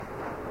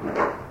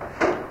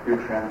You're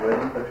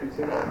translating,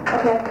 Patricia?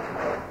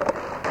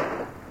 Okay.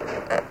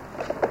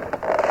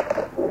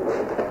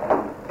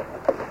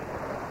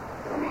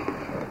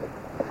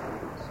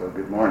 So,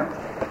 good morning.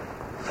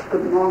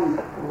 Good morning.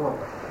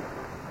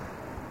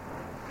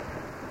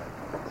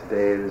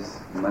 Today is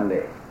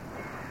Monday.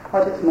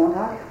 Heute ist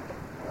Montag.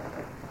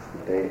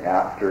 The day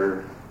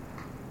after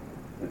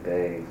the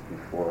day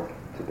before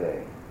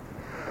today.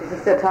 Das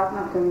ist der Tag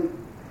nach dem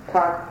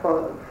Tag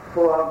vor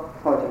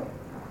heute.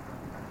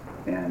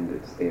 And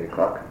it's 8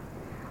 o'clock.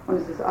 Und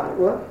es ist 8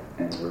 Uhr.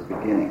 And we're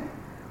beginning.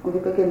 Und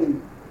wir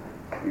beginnen.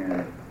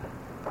 And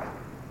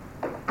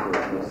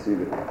we'll see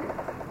that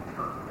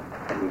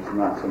there's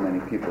not so many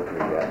people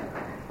here yet.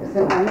 Es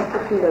sind nicht so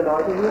viele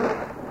Leute hier.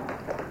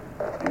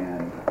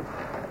 And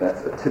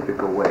that's a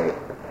typical way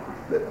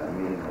that a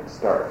meeting would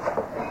start.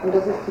 Und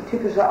das ist die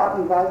typische Art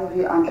und Weise,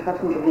 wie ein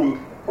Treffen beginnt.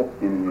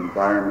 In an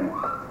environment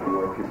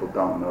where people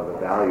don't know the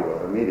value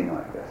of a meeting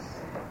like this.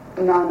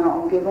 In einer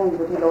Umgebung,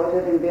 wo die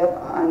Leute den Wert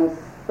eines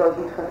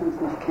solchen Treffens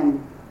nicht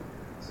kennen.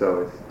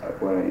 So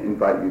what I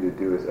invite you to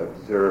do is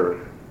observe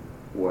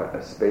what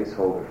a space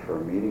holder for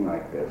a meeting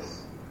like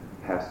this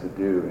has to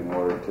do in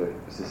order to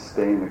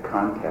sustain the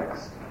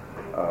context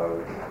of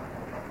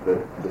the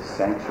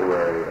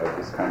sanctuary of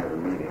this kind of a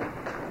meeting.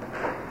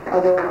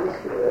 Also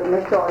ich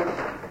möchte euch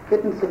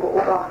bitten zu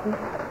beobachten,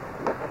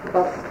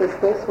 was der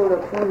Spaceholder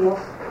tun muss,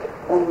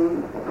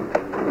 um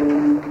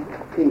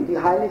die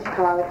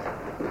Heiligkeit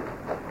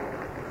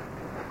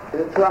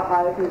zu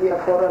erhalten, die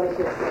erforderlich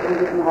ist, in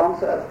diesem Raum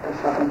zu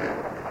erschaffen.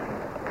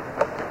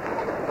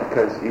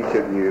 Because each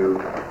of you,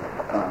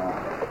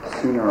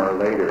 sooner or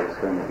later, is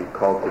going to be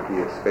called to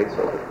be a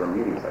spaceholder for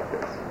meetings like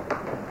this.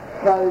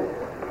 Weil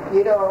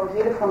jeder und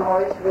jede von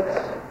euch wird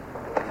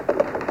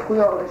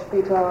früher oder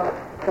später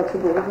dazu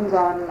berufen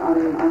sein,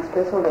 ein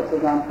Spaceholder zu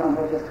sein für ein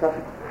solches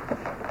Treffen.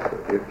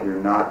 So if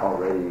you're not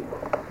already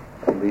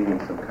leading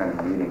some kind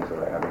of meetings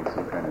or having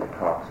some kind of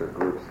talks or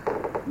groups,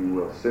 you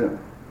will soon.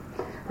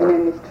 Wenn ihr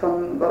nicht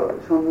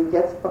schon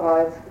jetzt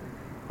bereits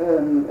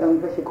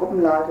irgendwelche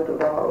Gruppen leitet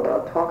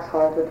oder Talks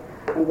haltet,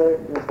 dann werdet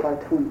ihr das bald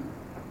tun.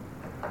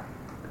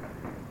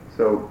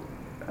 So,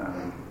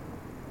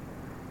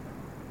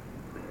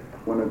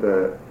 one of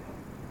the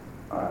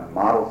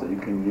models that you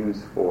can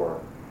use for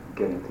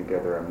getting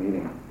together a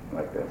meeting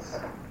like this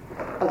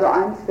Also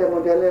eins der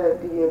Modelle,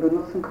 die ihr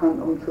benutzen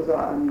könnt, um zu so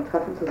einem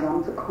Treffen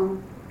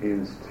zusammenzukommen,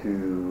 is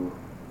to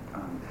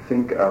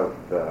think of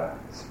the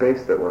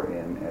space that we're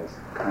in as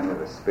kind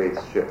of a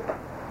spaceship.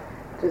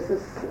 das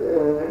ist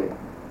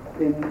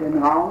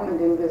den Raum, in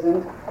dem wir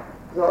sind,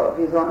 so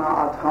wie so eine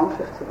Art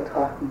Raumschiff zu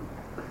betrachten.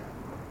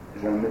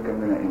 Jean-Luc, I'm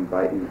going to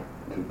invite you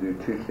to do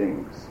two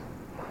things.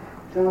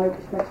 Jean-Luc,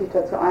 ich möchte dich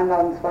dazu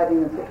einladen, zwei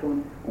Dinge zu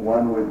tun.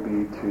 One would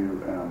be to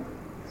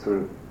sort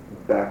of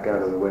back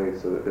out of the way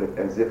so that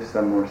as if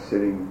some were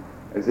sitting,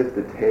 as if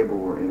the table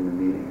were in the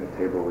meeting, the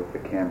table with the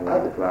candle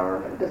and the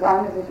flower. Das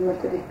eine ist, ich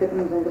möchte dich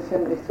bitten, so ein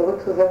bisschen dich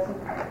zurückzusetzen,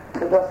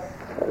 sodass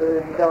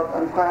dort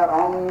ein freier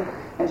Raum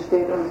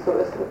entsteht und es so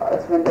ist,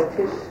 als wenn der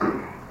Tisch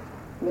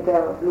mit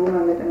der Blume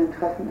mit in den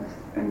Treffen ist.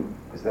 And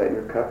is that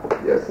your cup?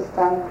 Yes. Ist es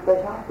dein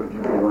Becher? Would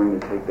you be willing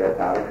to take that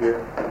out of here?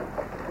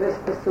 Willst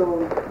du es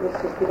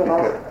wieder And I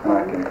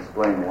rausnehmen? can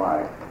explain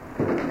why.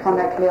 Ich kann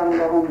erklären,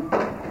 warum.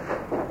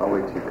 I'll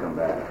wait till you come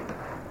back.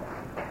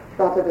 Ich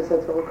warte, bis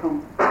er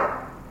zurückkommt.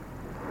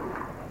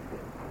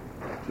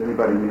 Does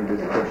anybody need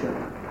this cushion?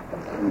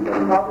 Anybody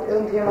need- Braucht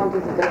irgendjemand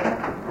diese Decke?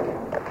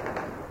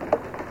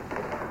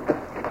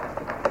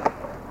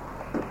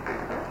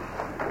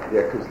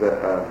 Yeah, because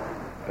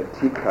a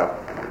teacup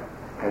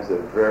has a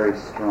very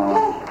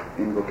strong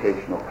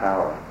invocational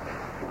power.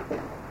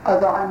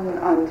 Also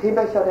ein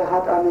Teebecher, der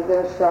hat eine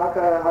sehr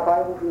starke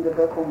herbeirufende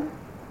Wirkung.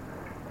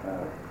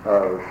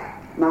 Of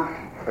Macht.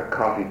 a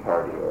coffee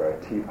party or a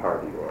tea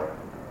party or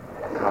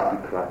a coffee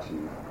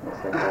klatschen.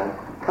 What's that called?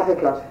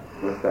 Kaffeeklatsch.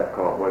 What's that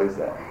called? What is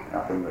that?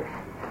 Half English.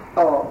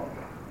 Oh,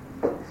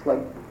 it's like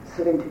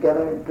sitting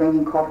together,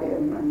 drinking coffee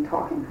and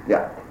talking.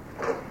 Yeah.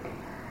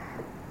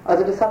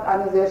 Also das hat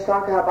eine sehr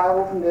starke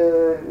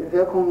herbeirufende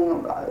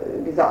Wirkung,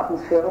 diese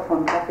Atmosphäre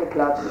von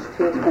Kaffeeklatsch,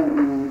 Tee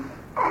trinken,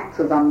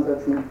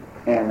 zusammensitzen.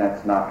 And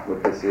that's not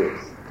what this is.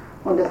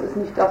 Und das ist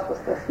nicht das, was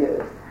das hier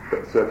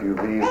ist. So if you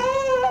leave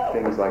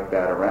things like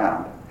that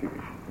around,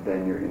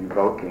 then you're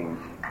invoking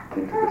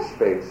into the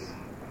space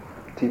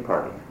tea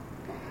party.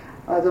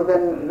 Also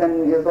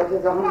wenn ihr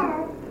solche Sachen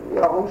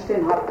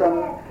herumstehen habt, dann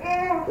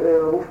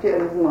ruft ihr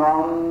in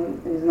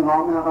diesen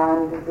Raum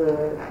herein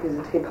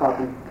diese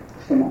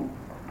Teeparty-Stimmung.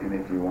 And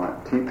if you want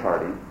tea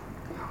party,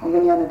 Und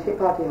wenn ihr eine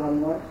Teeparty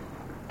haben wollt,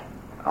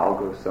 I'll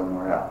go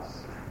somewhere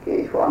else.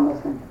 gehe ich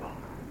woanders hin.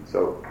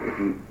 So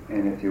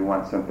if you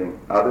want something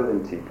other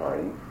than tea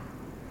party,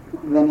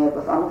 Und wenn ihr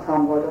etwas anderes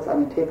haben wollt als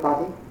eine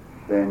Teeparty,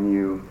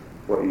 then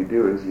what you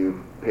do is you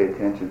pay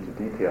attention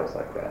to details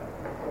like that.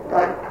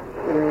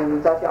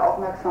 dann seid ihr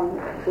aufmerksam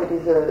für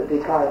diese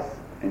Details.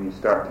 And you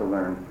start to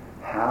learn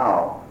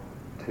how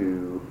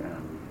to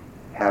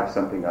have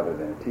something other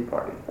than a tea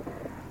party.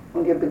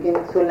 Und ihr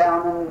beginnt zu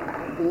lernen,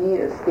 wie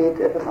es geht,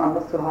 etwas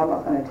anderes zu haben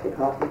als eine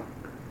Teeparty.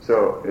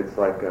 So it's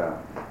like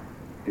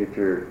if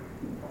you're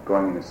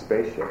going in a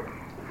spaceship.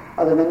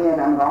 Also wenn ihr in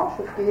ein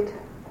Raumschiff geht,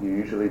 you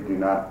usually do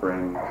not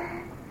bring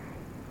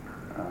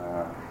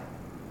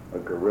a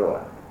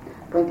gorilla.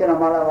 Bringt ihr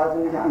normalerweise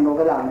nicht einen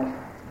Gorilla mit.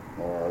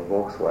 Or a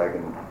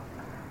Volkswagen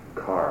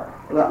car.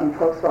 Oder einen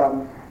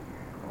Volkswagen.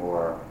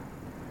 Or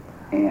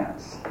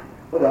ants.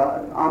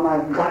 Oder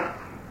Ameisen.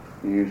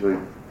 You usually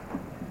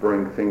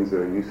bring things that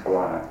are useful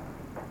on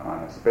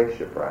a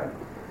spaceship ride.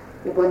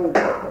 Ihr bringt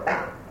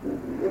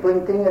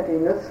Dinge, die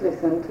nützlich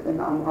sind in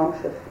einem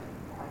Raumschiff.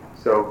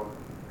 So,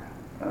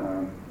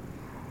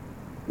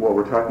 what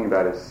we're talking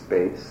about is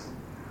space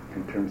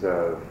in terms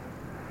of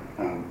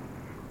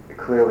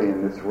clearly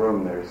in this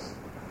room there's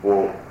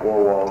four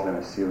walls and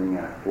a ceiling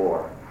and a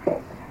floor.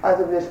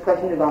 Also wir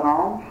sprechen über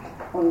Raum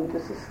und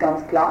es ist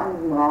ganz klar, in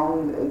diesem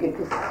Raum gibt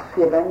es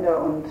 4 Wände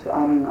und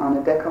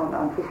eine Decke und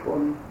einen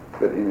Fußboden.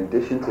 But in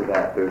addition to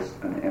that there's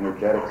an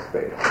energetic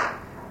space.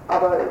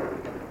 Aber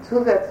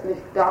zusätzlich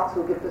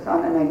dazu gibt es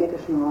einen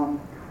energetischen Raum.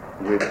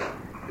 Which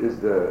is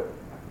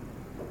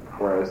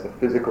whereas the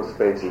physical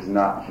space is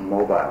not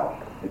mobile,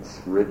 it's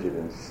rigid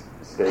and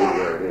stays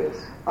where it is.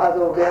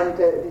 Also während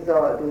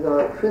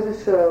dieser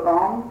physische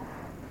Raum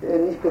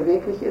nicht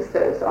beweglich ist,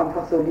 der ist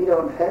einfach solide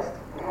und fest.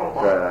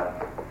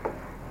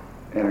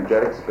 The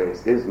energetic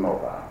space is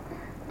mobile.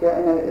 Der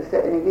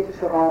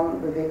energetische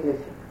Raum beweglich.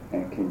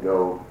 And can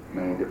go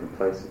many different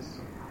places.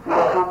 Und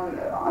er kann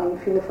an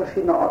viele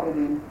verschiedene Orte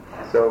gehen.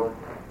 So,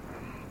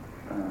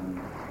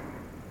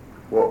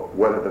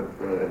 what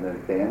an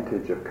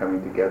advantage of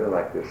coming together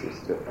like this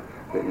is that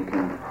you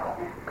can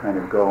kind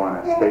of go on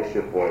a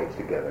spaceship voyage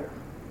together.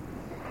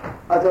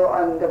 Also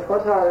der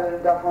Vorteil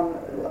davon,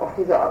 auf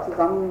diese Art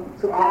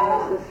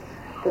zusammenzukommen, ist,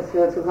 dass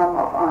wir zusammen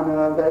auf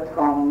eine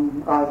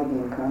Weltraumreise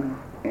gehen können.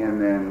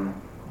 And then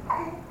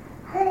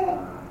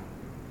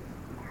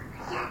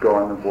go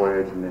on the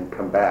voyage and then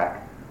come back.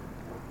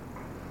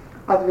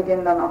 Also wir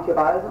gehen dann auf die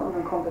Reise und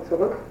dann kommen wir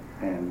zurück.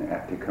 And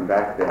after you come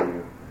back, then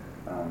you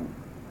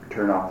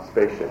turn off the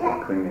spaceship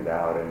and clean it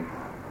out and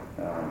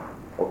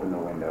open the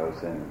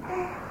windows and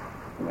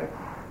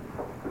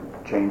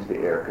change the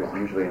air, because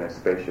usually in a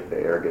spaceship the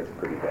air gets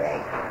pretty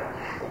bad.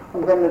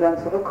 Und wenn du dann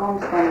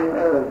zurückkommst,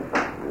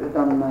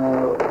 dann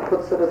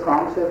putzt du das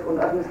Raumschiff und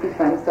öffnest die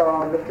Fenster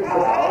und lüftest das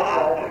aus,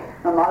 weil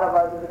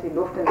normalerweise wird die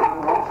Luft in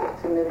einem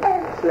Raumschiff ziemlich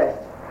schlecht.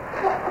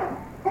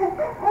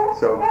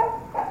 So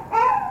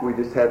we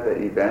just had the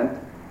event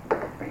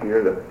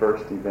here, the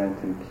first event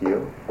in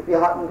Kiel. Wir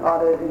hatten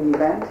gerade den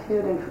Event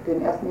hier,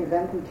 den ersten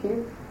Event in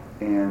Kiel.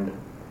 And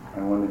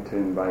I wanted to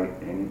invite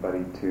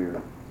anybody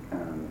to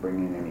bring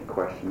in any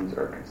questions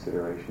or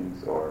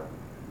considerations or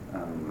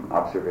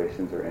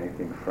observations or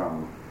anything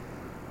from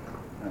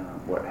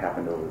what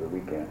happened over the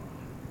weekend.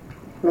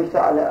 Ich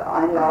möchte alle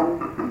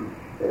einladen,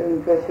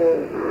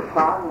 irgendwelche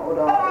Fragen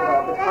oder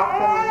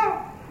Betrachtungen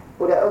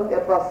oder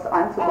irgendetwas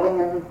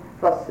einzubringen,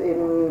 was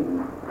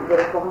eben über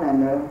das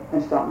Wochenende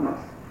entstanden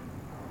ist.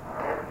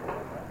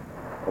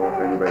 Or if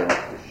anybody wants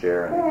to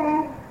share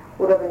anything.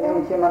 Oder wenn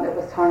irgendjemand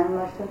etwas teilen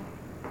möchte.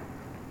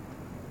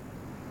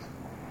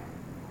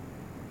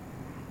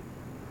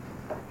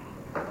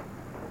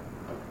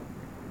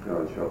 Ja,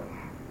 ich habe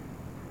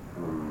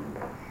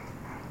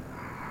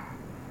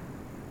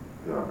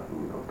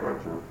auf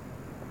Deutsch.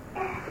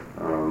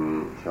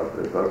 Ich habe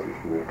etwas,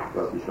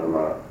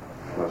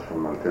 was schon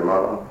mal Thema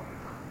war,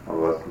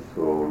 aber was ich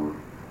so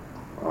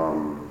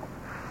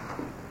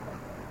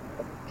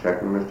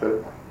checken möchte.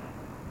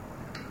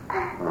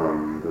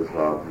 Das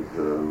war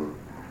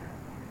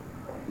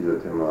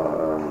dieses Thema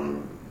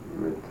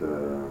mit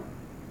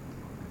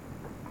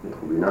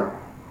Rubina,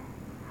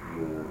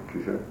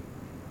 Küche.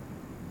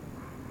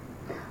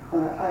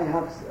 I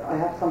have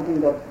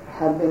something that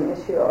had been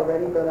issue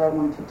already, but I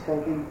want to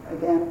check in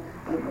again,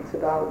 and it's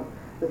about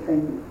the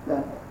thing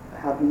that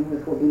happened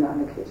with Rubina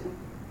in the kitchen.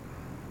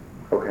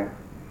 Okay.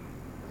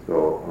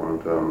 So,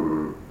 and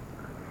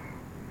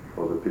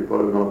for the people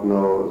who don't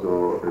know,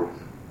 so it's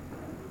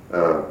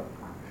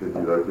für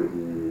die Leute,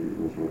 die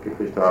nicht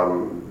mitgekriegt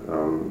haben,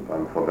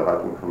 beim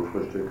Vorbereitung vom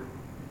Frühstück.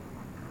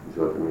 Ich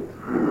sollte mit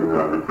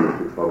Rubina ein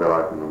Frühstück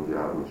vorbereiten und wir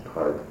hatten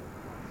Streit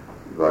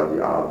über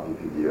die Art,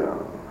 wie wir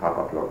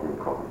Haferflocken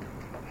kochen.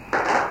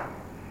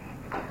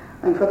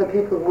 And for the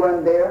people who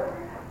weren't there,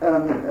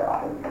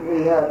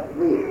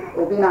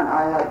 Rubina and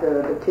I had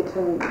the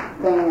kitchen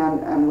thing,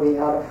 and we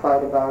had a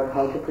fight about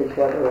how to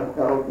prepare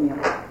the oatmeal.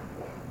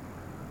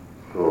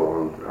 So,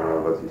 und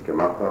was ich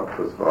gemacht habe,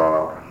 das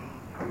war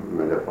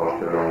mit der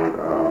Vorstellung,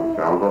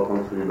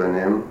 Verantwortung zu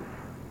übernehmen,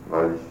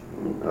 weil ich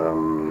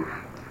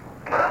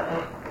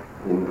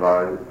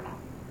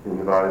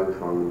Hinweise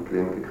von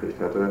Clint gekriegt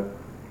hätte.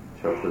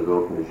 Ich habe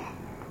versucht, mich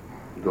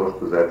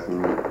durchzusetzen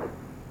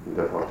mit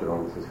der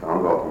Vorstellung, dass es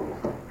Verantwortung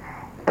ist.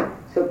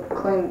 So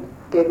Clint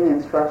gave me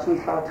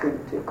instructions how to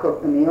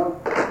cook the meal,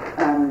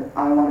 and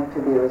I wanted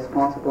to be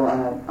responsible,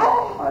 and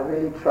I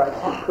really tried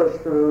to push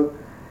through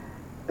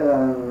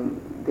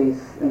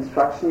these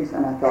instructions,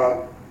 and I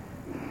thought,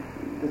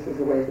 this is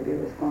a way to be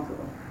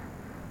responsible.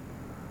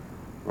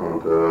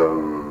 Und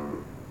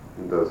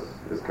das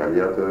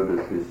eskalierte,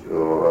 bis ich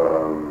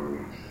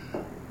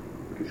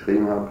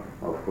geschrien habe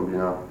auf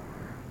Rubina,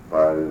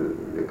 weil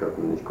wir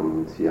konnten nicht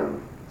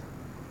kommunizieren.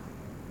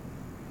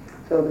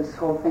 So this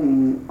whole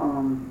thing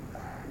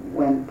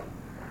went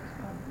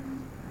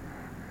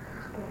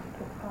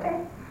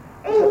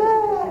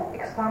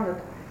expanded.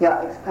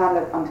 Yeah,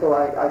 expanded until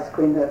I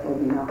screamed at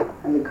Rubina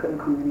and we couldn't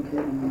communicate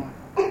anymore.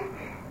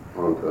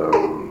 Und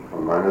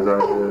von meiner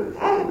Seite,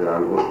 ich hatte den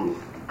Eindruck,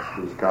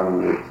 ich kann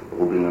mit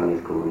Rubina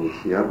nicht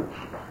kommunizieren.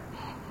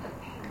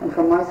 And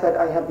from my side,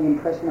 I had the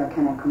impression I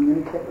cannot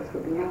communicate with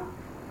Rubina.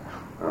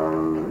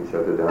 Ich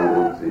hatte den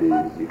Eindruck,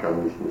 sie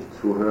kann mich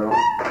nicht zuhören.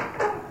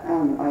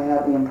 I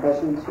had the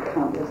impression she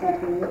can't listen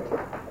to me.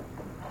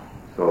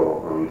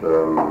 So, und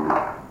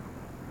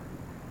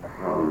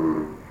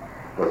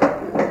was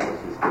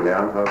ich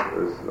gelernt habe,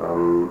 ist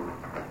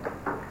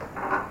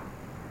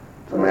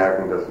zu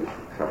merken, dass ich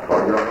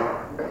verfolgere.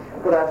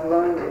 What I've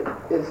learned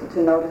is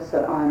to notice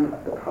that I'm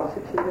the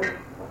prosecutor.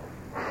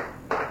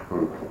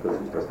 Und dass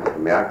ich das nicht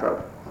gemerkt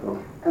habe. So.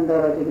 And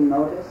that I didn't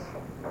notice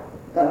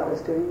that I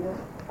was doing this.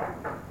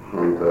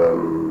 Und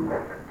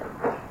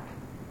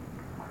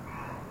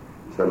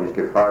ich habe mich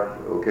gefragt,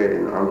 okay,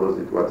 in anderen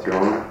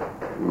Situationen,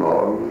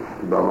 morgen,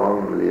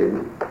 übermorgen im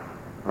Leben,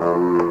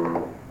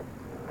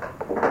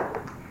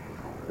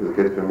 es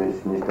geht für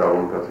mich nicht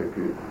darum,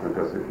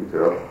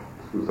 Persekuteur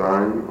zu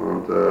sein,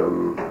 und,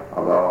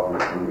 aber auch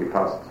nicht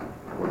angepasst.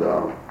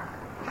 Oder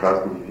ich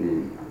weiß nicht,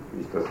 wie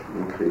ich das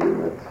hinkriege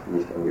mit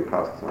nicht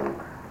angepasst sein.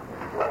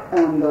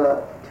 And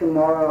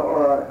tomorrow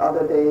or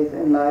other days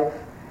in life,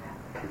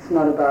 it's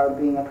not about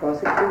being a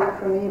prosecutor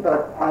for me,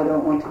 but I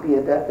don't want to be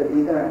a debtor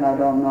either, and I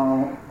don't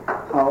know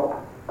how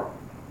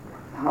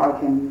I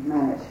can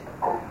manage.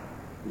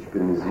 Ich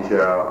bin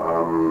sicher,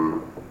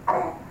 ob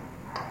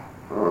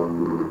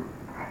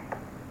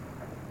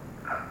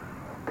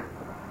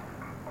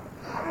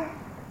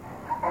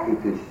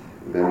ich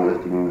den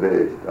richtigen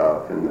Weg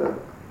da finde.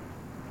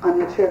 I'm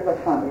not sure if I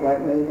found the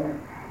right way there.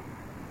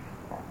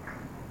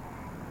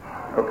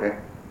 Okay.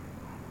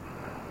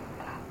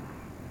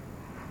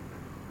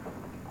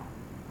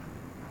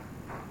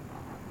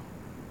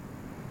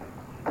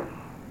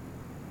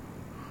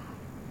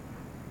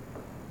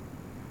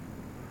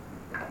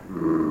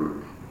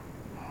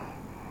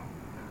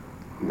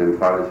 In dem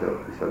Fall,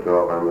 ich hatte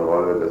auch eine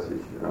Rolle, dass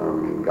ich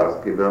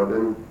Gastgeber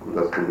bin und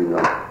dass Rubina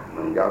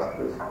mein Gast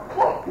ist.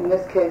 In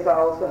this case, I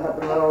also had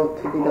the role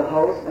to be the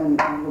host,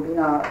 and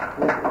Rubina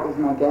is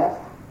my guest.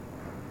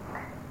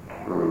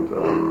 Und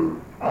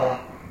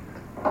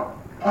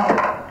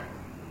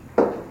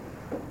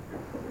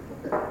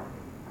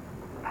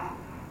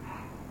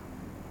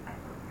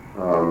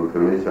für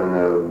mich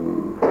eine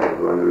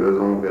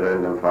Lösung wäre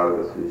in dem Fall,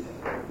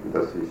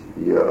 dass ich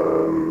ihr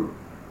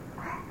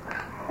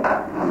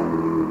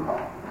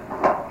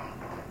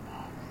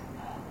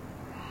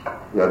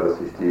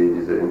dass ich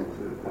diese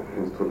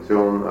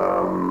Instruktion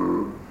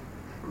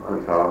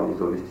einfach nicht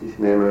so wichtig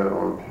nehme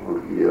und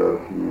ihr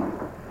die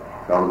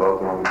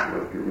Verantwortung zum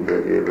Beispiel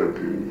übergebe,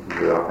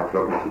 diese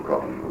Verflocken zu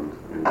kommen und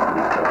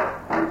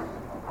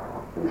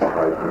nicht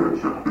streiten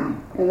mich.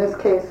 In this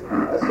case,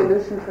 a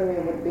solution for me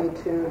would be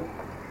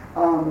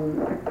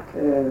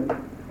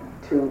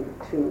to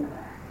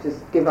just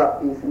give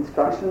up these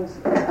instructions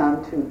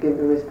and to give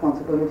the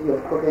responsibility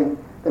of cooking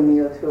the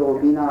meal to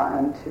Rubina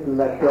and to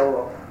let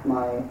go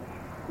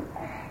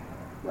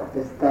of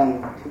this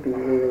thing, to be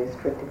really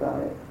strict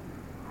about it.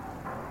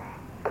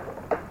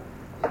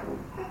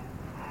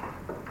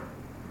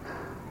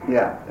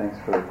 Yeah, thanks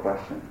for the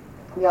question.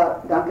 Ja,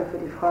 danke für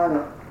die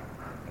Frage.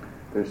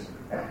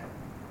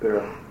 There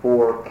are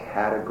 4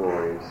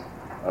 categories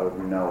of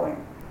knowing.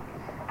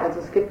 Also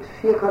es gibt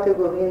 4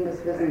 Kategorien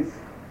des Wissens.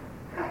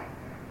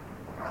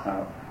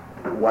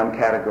 One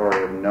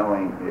category of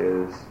knowing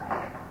is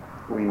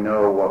we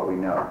know what we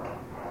know.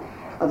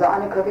 Also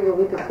eine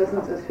Kategorie des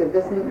Wissens ist, wir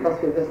wissen,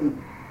 was wir wissen.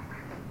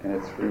 And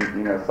it's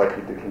like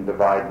you can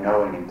divide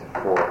knowing into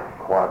 4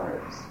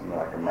 quadrants,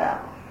 like a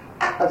map.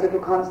 Also du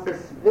kannst das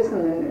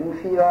Wissen in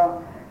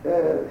 4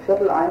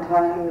 Viertel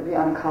einteilen wie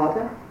eine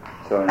Karte.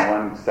 So in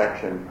one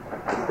section,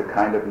 it's the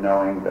kind of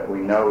knowing that we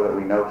know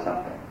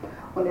something.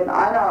 Und in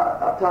einer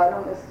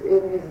Abteilung ist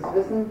eben dieses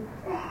Wissen,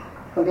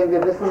 von dem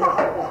wir wissen, dass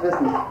wir etwas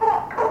wissen.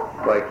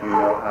 Like you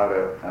know how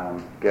to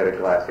get a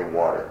glass of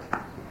water.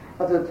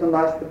 Also zum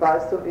Beispiel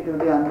weißt du, wie du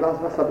dir ein Glas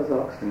Wasser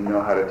besorgst. You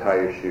know how to tie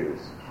your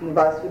shoes. Du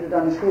weißt, wie du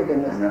deine Schuhe You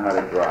bindest. know how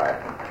to drive.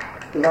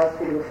 Du weißt,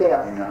 wie du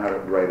fährst. You know how to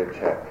write a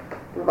check.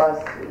 Du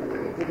weißt,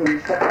 wie du einen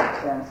Scheck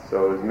abstellst.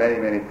 So there's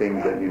many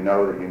things that you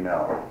know that you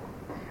know.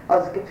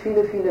 Also es gibt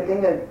viele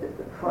Dinge,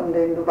 von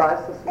denen du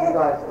weißt, dass du sie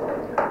weißt.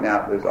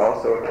 Now there's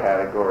also a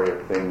category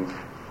of things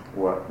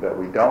that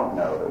we don't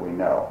know that we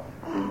know.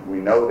 We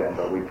know them,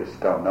 but we just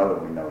don't know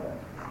that we know them.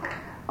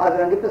 Also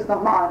dann gibt es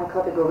nochmal eine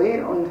Kategorie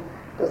und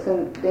das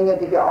sind Dinge,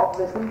 die wir auch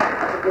wissen.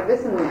 Also wir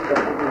wissen nicht, dass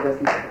wir sie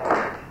wissen.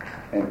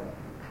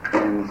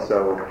 And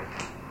so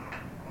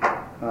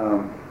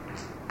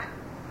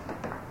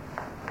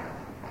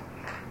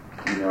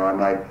I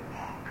might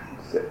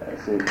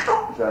say,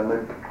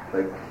 Jean-Luc,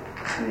 Like,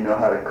 you know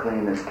how to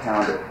clean this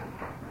counter.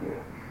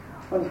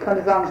 Und ich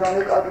könnte sagen,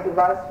 Jean-Luc, also du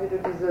weißt, wie du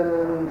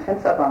diese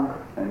Fensterbank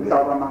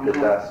sauber machen the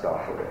kannst. dust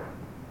off of it.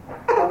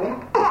 Okay?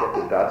 Get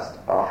the dust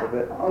off of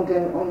it. Um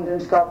den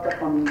Staub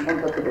davon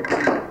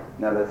runterzubekommen.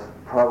 Now that's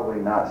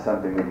probably not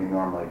something that you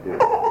normally do.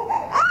 Das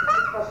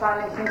ist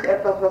wahrscheinlich nicht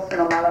etwas, was du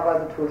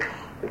normalerweise tust.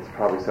 It's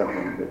probably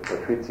something that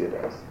Patricia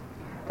does.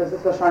 Das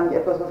ist wahrscheinlich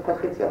etwas, was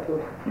Patricia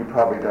tut. You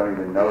probably don't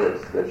even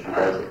notice that she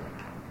does it.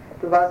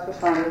 Du weißt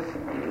wahrscheinlich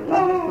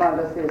noch nicht mal,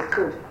 dass sie es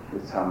tut.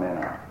 It's how men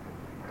are.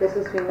 Das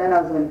ist wie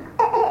Männer sind.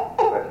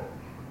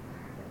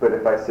 But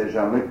if I say,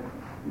 Jean-Luc,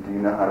 do you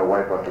know how to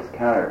wipe off this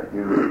counter?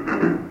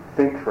 You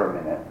think for a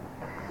minute.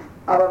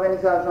 Aber wenn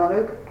ich sage,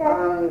 Jean-Luc,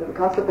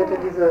 kannst du bitte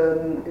diese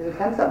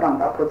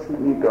Fensterbank abputzen?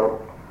 And you go,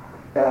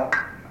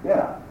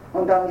 yeah.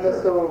 Und dann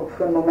wirst du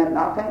für einen Moment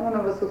nachdenken und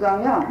dann wirst du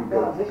sagen, ja,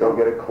 sicher. Go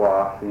get a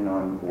cloth,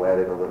 and wet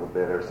it a little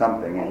bit or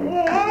something, and you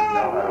know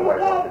how to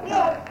wipe off the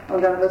counter.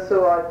 Und dann wirst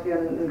du halt dir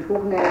ein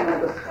Tuch nehmen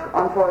und das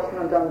anfeuchten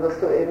und dann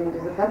wirst du eben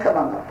diese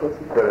Fensterbank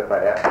abputzen. But if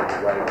I ask you to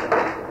write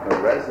a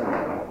resume,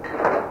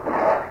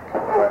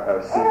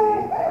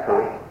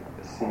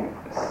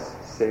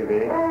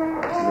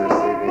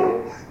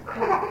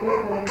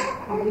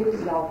 a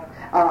Lebenslauf.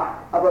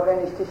 Aber wenn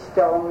ich dich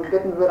darum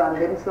bitten würde, einen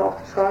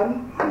Lebenslauf zu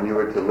schreiben, and you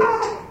were to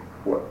list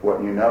what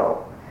you know,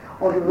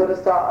 und du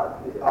würdest da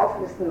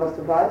auflisten, was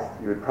du weißt,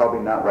 you would probably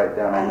not write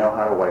down, I know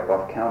how to wipe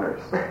off counters.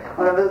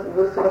 Und dann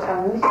würdest du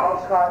wahrscheinlich nicht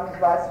aufschreiben,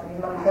 ich weiß,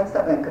 wie man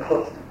Fensterbänke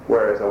putzt.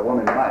 Whereas a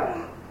woman might.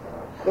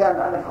 Während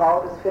eine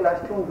Frau das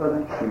vielleicht tun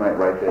würde. She might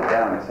write that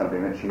down as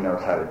something that she knows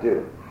how to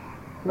do.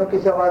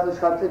 Möglicherweise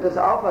schreibt sie das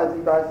auf, weil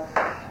sie weiß,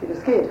 wie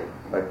das geht.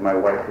 Like my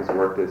wife has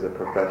worked as a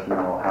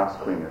professional house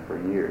cleaner for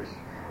years.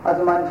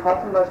 Also meine Frau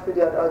zum Beispiel,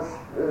 die hat als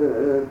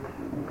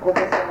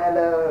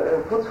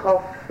professionelle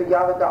Putzfrau für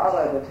Jahre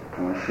gearbeitet.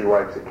 And when she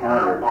wipes a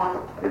counter,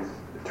 it's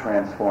a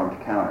transformed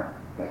counter.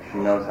 Like she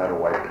knows how to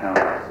wipe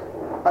counters.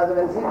 Also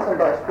wenn sie zum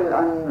Beispiel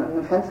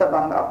eine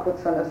Fensterbank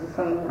abputzt, dann ist es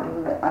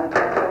eine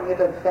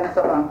transformierte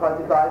Fensterbank, weil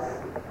sie weiß,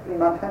 wie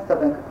man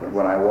Fensterbänke putzt.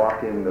 When I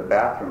walk in the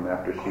bathroom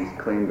after she's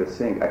cleaned the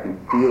sink, I can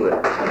feel it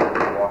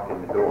when I walk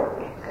in the door.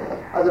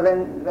 Also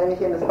wenn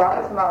ich in das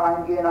Badezimmer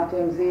reingehe,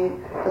 nachdem sie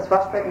das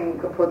Waschbecken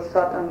geputzt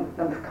hat,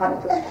 dann kann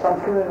ich das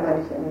schon fühlen,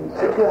 wenn ich in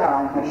die Tür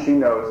hereinkomme. And she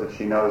knows that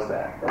she knows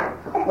that.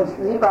 Und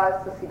sie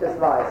weiß, dass sie das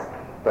weiß.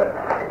 But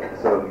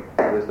so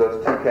there's those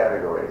two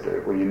categories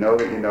where you know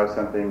that you know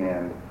something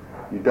and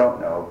you don't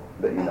know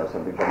that you know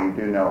something, but you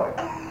do know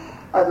it.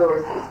 Also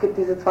es gibt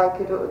diese zwei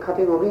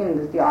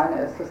Kategorien. Die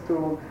eine ist, dass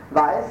du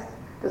weißt,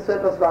 dass du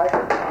etwas weißt,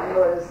 und die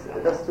andere ist,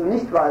 dass du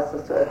nicht weißt,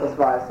 dass du etwas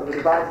weißt, aber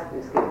du weißt, wie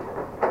es geht.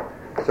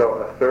 So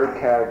a third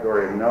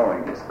category of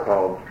knowing is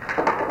called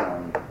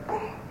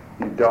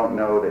you don't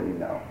know that you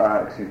know.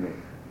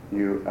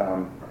 You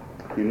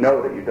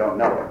know that you don't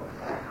know it.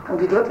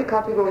 Und die dritte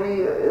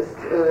Kategorie ist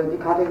die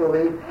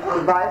Kategorie,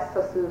 du weißt,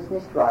 dass du es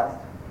nicht weißt.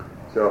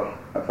 So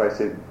if I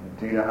say,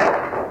 do you know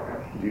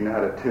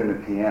how to tune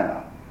a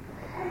piano?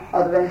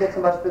 Also wenn ich jetzt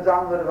zum Beispiel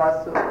sagen würde,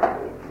 weißt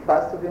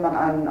du, wie man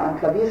ein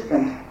Klavier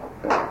stimmt?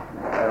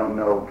 I don't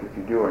know if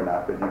you do or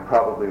not, but you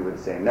probably would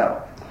say no.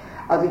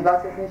 Also ich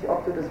weiß jetzt nicht,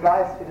 ob du das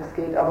weißt, wie das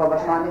geht, aber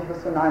wahrscheinlich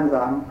wirst du Nein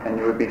sagen. And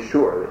you would be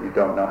sure that you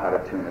don't know how to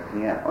tune a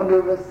piano. Und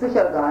du wirst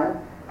sicher sein,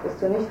 dass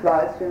du nicht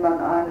weißt, wie man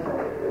ein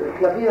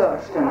Klavier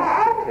stimmt.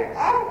 It takes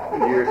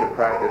years of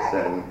practice,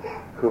 and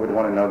who would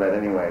want to know that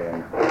anyway?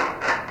 And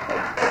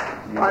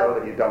you know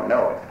that you don't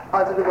know it.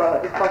 Also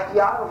es braucht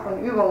Jahre von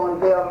Übung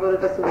und wer würde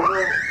das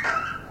sowieso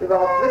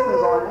überhaupt wissen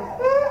wollen?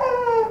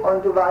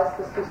 Und du weißt,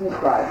 dass du es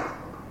nicht weißt.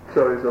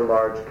 So there's a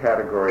large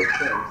category of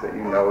things that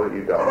you know that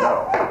you don't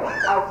know.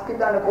 Also es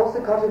gibt eine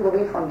große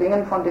Kategorie von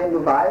Dingen, von denen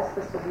du weißt,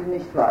 dass du sie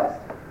nicht weißt.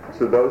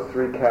 So those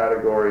three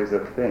categories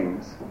of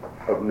things,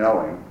 of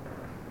knowing,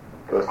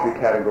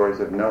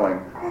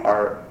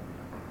 are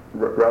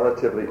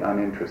relatively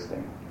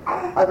uninteresting.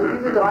 Also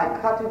diese drei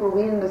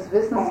Kategorien des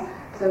Wissens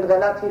sind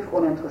relativ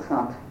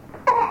uninteressant.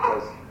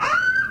 Because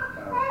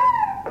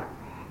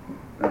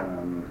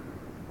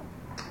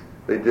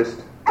they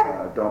just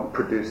don't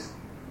produce,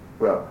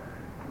 well,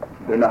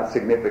 they're not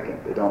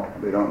significant.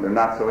 They're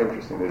not so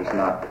interesting. They're just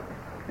not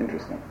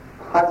interesting.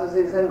 Also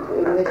sie sind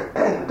eben nicht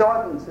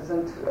bedeutend, sie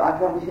sind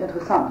einfach nicht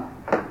interessant.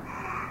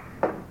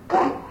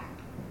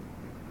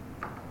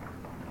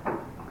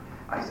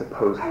 I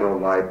suppose for a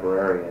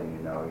librarian,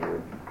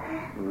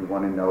 you would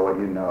want to know what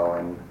you know,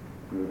 and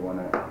you would want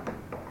to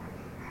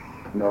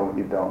know what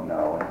you don't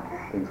know, and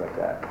things like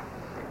that.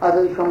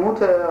 Also ich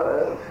vermute,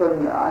 für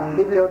einen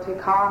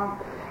Bibliothekar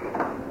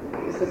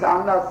ist es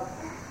anders.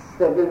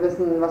 Der will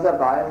wissen, was er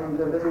weiß, und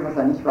will wissen, was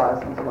er nicht weiß,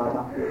 und so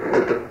weiter.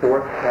 But the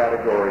fourth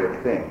category of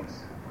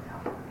things,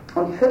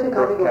 Und die vierte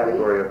category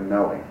Kategorie, of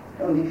knowing,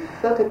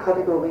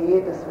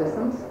 des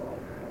Wissens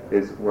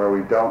is where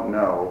we don't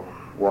know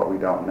what we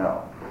don't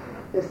know.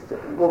 ist,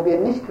 wo wir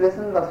nicht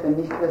wissen, was wir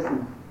nicht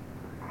wissen.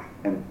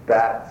 And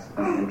that's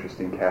an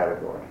interesting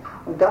category.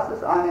 Und das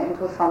ist eine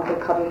interessante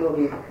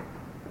Kategorie.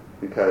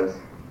 Because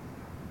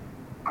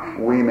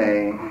we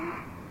may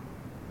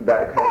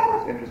that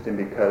category is interesting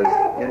because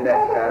in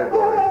that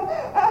category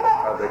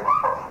are the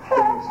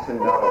things to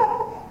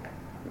know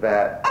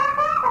that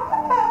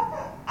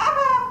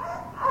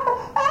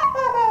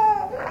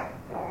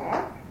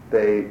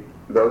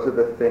those are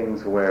the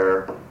things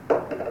where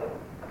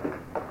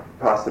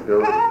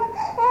possibilities.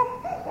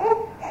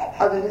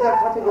 Also in dieser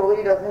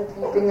Kategorie, da sind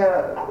die Dinge,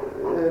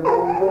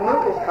 wo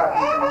Möglichkeiten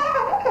sind.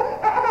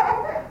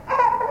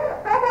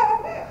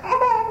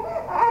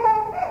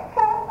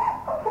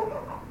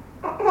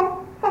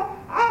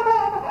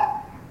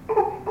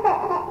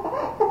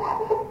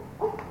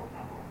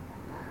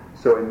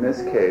 So in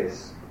this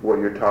case, what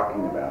you're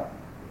talking about,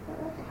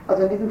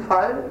 Also in diesem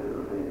Fall,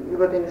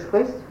 über den du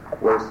sprichst,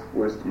 was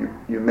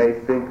you may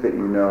think that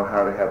you know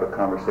how to have a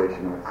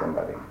conversation with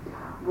somebody.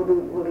 wo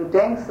du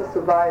denkst, dass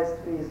du weißt,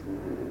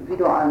 wie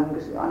du eine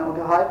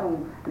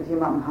Unterhaltung mit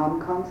jemandem haben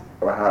kannst,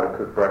 Or how to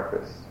cook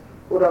breakfast.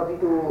 oder wie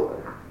du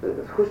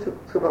das Frühstück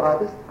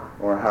zubereitest,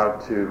 Or how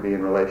to be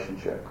in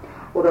relationship.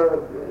 oder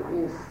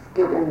wie es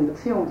geht, in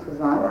Beziehung zu Or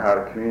sein, how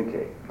to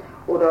communicate.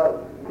 oder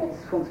wie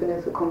es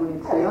funktioniert zu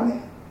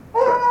kommunizieren.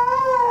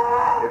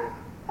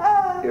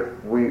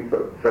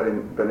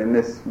 But in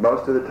this,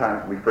 most of the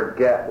times we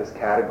forget this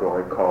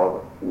category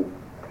called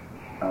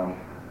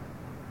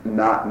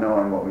not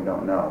knowing what we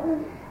don't know.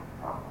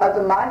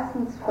 Also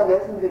meistens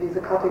vergessen wir diese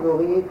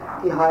Kategorie,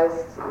 die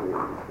heißt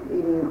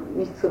eben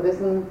nicht zu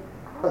wissen,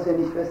 was wir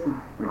nicht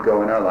wissen. We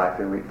go in our life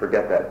and we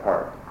forget that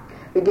part.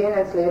 Wir gehen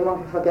ins Leben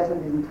und wir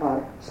vergessen diesen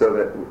Teil.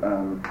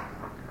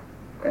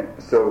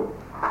 So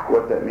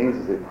what that means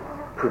is it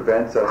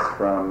prevents us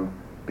from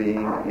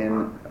being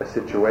in a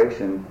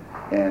situation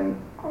and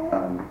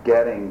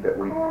getting that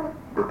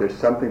there's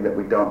something that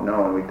we don't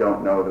know and we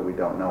don't know that we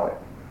don't know it.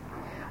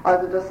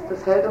 Also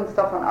das hält uns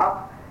davon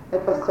ab,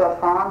 etwas zu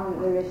erfahren,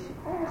 nämlich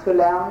zu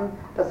lernen,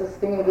 dass es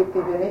Dinge gibt,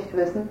 die wir nicht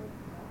wissen,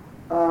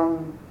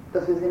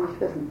 dass wir sie nicht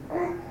wissen.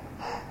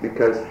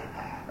 Because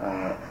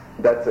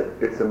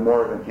it's a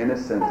more of an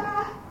innocent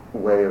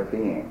way of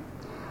being.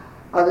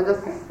 Also das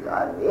ist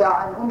eher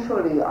eine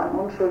unschuldige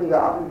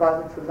Art und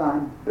Weise zu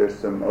sein. There's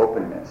some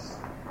openness.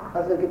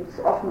 Also gibt es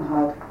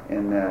Offenheit.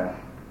 And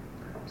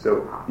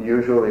so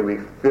usually we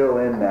fill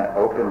in that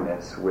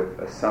openness with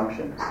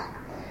assumptions.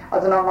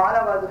 Also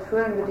normalerweise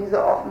füllen wir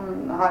diese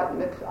Offenheit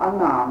mit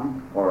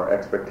Annahmen. Or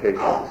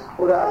expectations.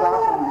 Oder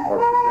Erwartungen. Or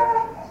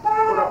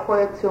projections. Oder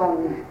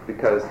Projektionen.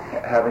 Because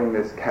having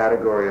this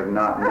category of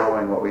not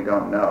knowing what we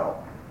don't know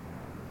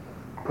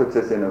puts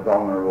us in a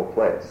vulnerable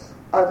place.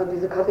 Also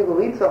diese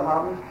Kategorie zu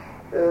haben,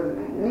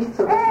 nicht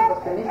zu wissen,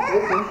 was wir nicht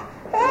wissen,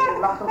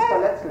 macht uns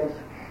verletzlich.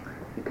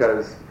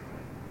 Because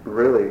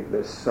really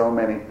there's so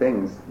many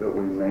things that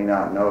we may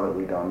not know that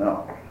we don't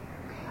know.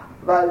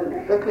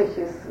 Weil wirklich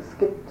es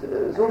gibt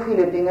so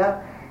viele Dinge,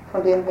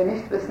 von denen wir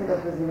nicht wissen,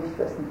 dass wir sie nicht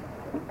wissen.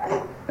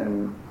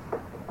 And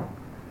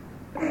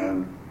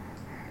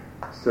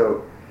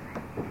so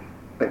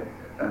like,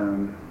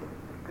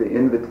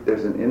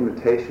 there's an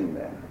invitation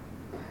then.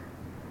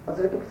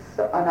 Also da gibt es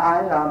eine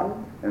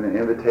Einladung. And the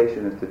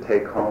invitation is to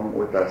take home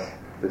with us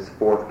this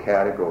fourth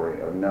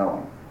category of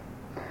knowing.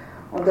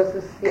 Und das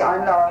ist die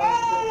Einladung,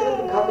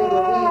 diese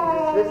Kategorie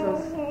des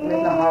Wissens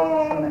mit nach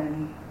Hause zu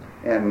nehmen.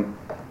 And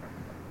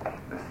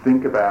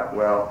think about,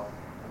 well,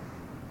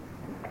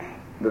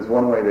 there's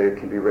one way that it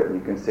can be written.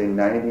 You can say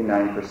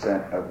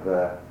 99% of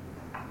the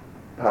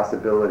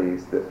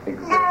possibilities that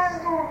exist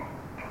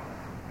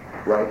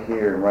right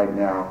here and right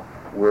now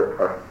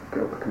are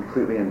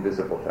completely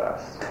invisible to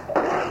us.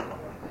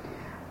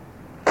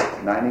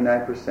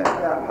 99%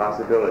 of the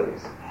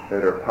possibilities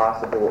that are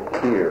possible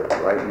here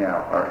right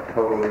now are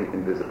totally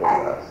invisible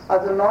to us.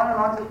 Also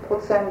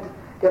 99%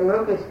 der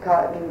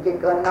Möglichkeiten, die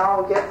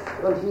genau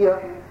jetzt und hier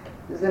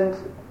sind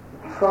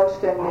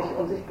vollständig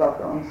unsichtbar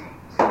für uns.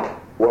 So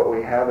what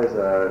we have is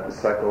a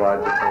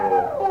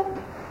psychological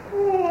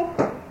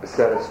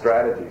set of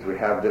strategies. We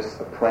have just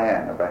a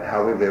plan about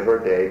how we live our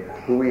day,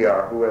 who we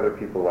are, who other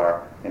people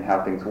are, and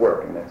how things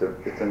work. And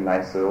it's a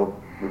nice little,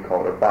 we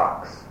call it a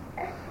box.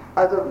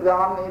 Also wir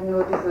haben eben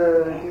nur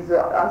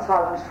diese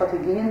Anzahl an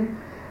Strategien,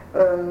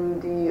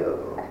 die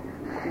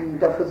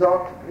dafür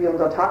sorgt, wie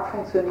unser Tag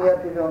funktioniert,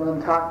 wie wir unseren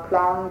Tag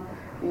planen,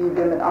 wie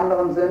wir mit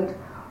anderen sind.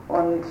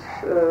 Und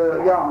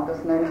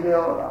das nennen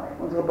wir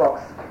unsere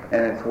Box.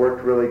 And it's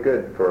worked really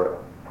good for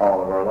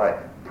all of our life.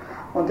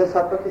 Und das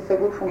hat wirklich sehr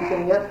gut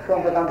funktioniert für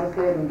unser ganzes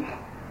Leben.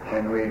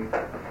 And we,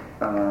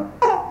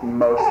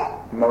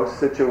 most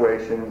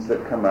situations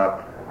that come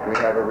up, we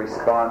have a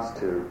response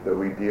to that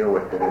we deal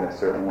with it in a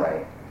certain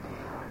way.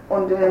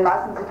 Und in den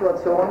meisten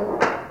Situationen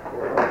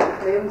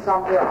des Lebens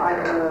haben wir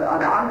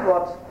eine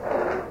Antwort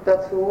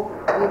dazu,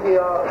 wie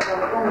wir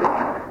damit umgehen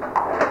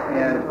in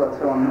den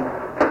Situationen.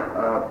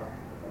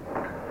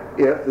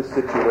 If the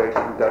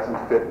situation doesn't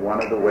fit one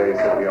of the ways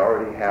that we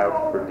already have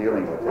for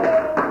dealing with it.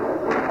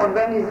 Und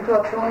wenn die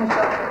Situation nicht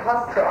dazu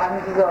passt, zu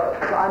einem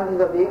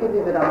dieser Wege,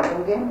 wie wir damit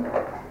umgehen,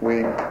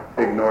 we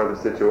ignore the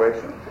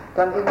situation.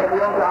 dann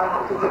ignorieren wir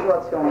einfach die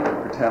Situation.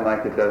 Pretend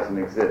like it doesn't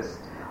exist.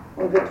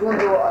 Und wir tun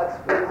so, als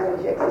würde sie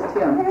nicht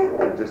existieren.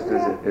 Just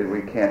as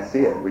we can't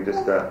see it, we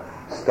just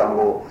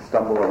stumble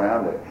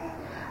around it.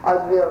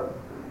 Also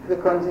wir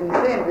können sie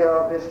nicht sehen,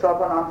 wir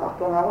stolpern einfach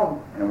drum herum.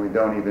 And we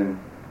don't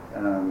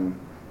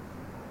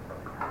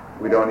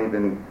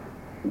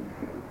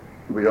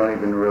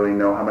even really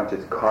know how much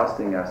it's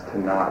costing us to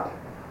not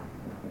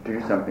do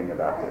something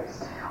about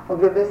this.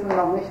 Und wir wissen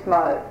noch nicht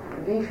mal,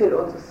 wie viel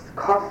uns es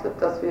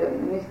kostet, dass wir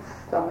nichts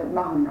damit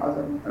machen.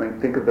 I mean,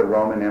 think of the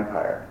Roman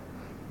Empire.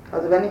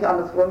 Also wenn ich an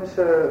das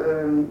römische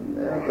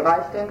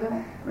Reich denke.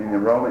 I mean, the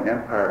Roman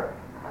Empire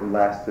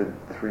lasted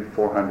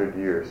 300-400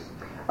 years.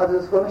 Also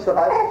das römische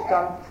Reich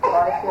bestand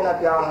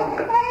 300-400 Jahre.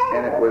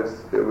 And it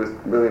was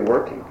really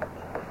working.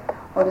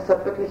 Und es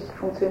hat wirklich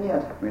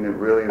funktioniert. I mean,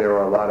 there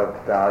were a lot of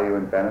value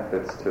and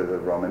benefits to the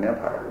Roman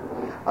Empire.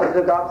 Also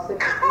da gab es sehr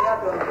viel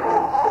Wert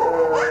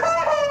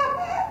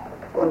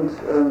und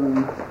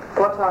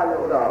Vorteile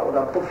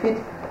oder Profit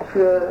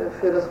für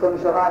das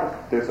römische Reich.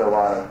 There's a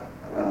lot of,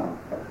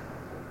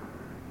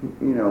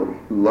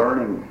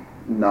 learning,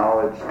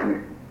 knowledge,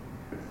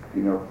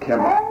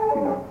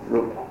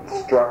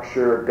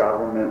 structure,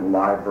 government,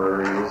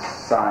 libraries,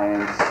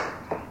 science,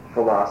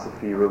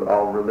 philosophy,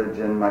 all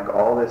religion, like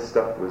all this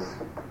stuff was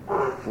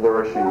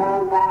flourishing.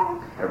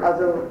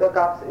 Also da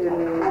gab es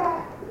eben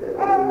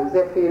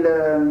sehr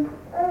viele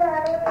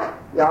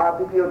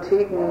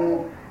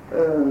Bibliotheken,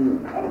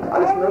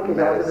 alles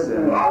mögliche, also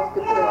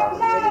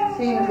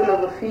Medizin,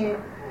 Philosophie,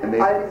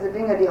 all diese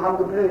Dinge, die haben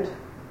geblüht.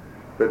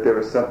 But there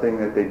was something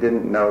that they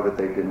didn't know that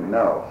they didn't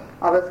know.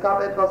 Aber es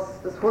gab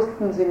etwas, das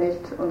wussten sie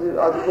nicht, und sie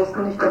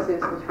wussten nicht, dass sie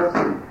es nicht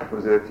wussten.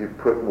 Was that if you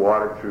put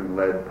water through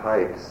lead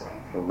pipes,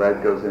 the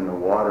lead goes in the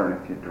water, and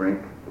if you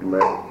drink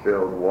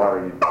lead-filled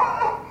water, you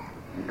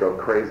go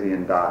crazy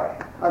and die.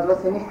 Also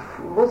was sie nicht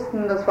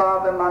wussten, das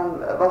war, wenn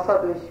man Wasser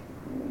durch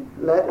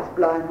Lead ist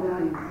Blei,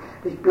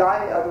 durch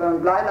Blei, also wenn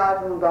man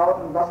Bleileitungen baut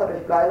und Wasser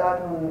durch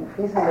Bleileitungen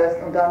fließen lässt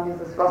und dann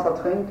dieses Wasser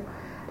trinkt,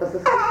 dass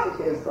es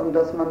giftig ist und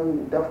dass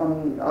man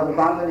davon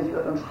wahnsinnig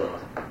wird und stirbt.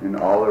 And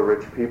all the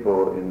rich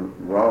people in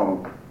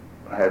Rome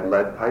had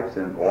lead pipes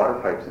and water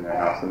pipes in their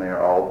house, and they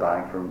are all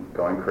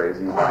going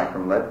crazy and dying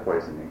from lead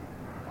poisoning.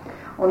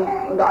 Und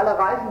alle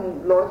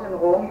reichen Leute in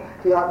Rom,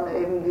 die hatten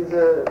eben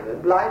diese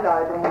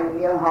Bleileitungen in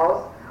ihrem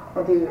Haus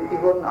und die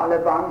wurden alle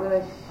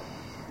wahnsinnig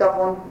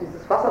davon,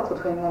 dieses Wasser zu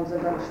trinken und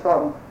sind dann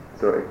gestorben.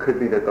 So it could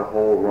be that the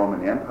whole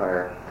Roman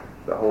Empire,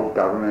 the whole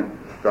government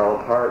fell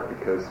apart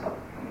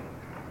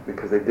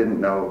because they didn't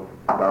know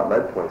about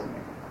lead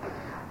poisoning.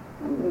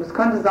 Es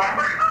könnte sein,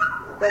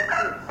 dass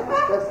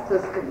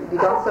das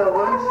ganze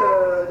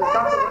römische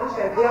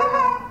Imperium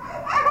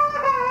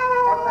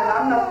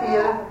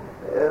auseinanderfiel,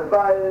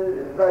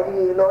 weil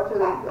die Leute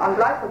an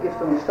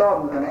Bleivergiftung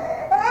gestorben sind.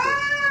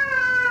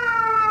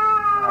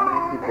 How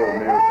many people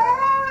knew that?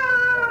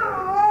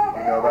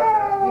 Did you know about that?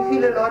 Wie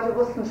viele Leute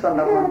wussten schon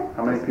davon?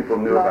 How many people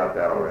knew about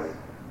that already?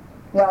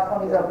 Ja,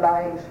 von dieser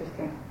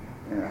Blei-Geschichte.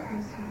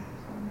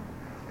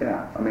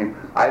 Yeah, I mean,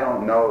 I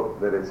don't know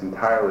that it's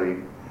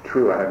entirely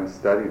true. I haven't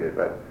studied it,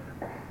 but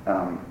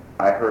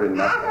I heard it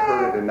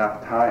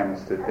enough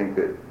times to think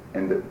that,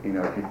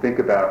 if you think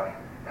about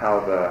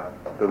how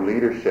the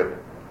leadership,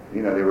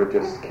 they were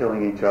just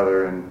killing each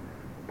other and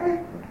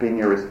being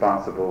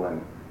irresponsible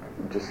and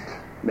just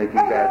making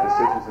bad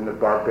decisions, and the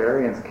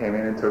barbarians came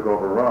in and took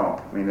over Rome.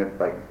 I mean, it's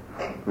like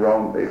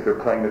Rome, if they're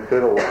playing the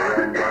fiddle while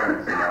Rome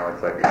burns,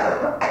 it's like,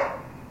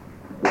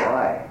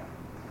 why?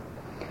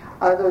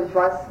 Also ich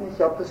weiß nicht,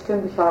 ob das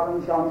stimmt, ich habe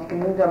mich auch nicht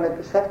genug damit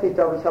beschäftigt,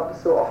 aber ich habe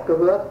es so oft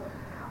gehört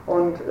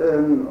und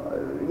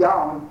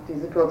die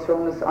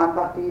Situation ist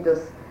einfach die, dass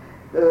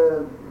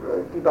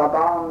die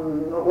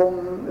Barbaren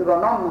Rom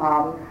übernommen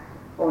haben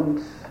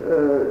und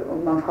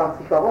man fragt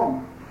sich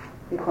warum,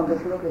 wie konnte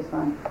es möglich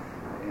sein?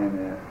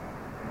 And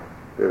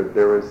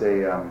there was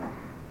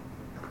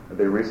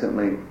they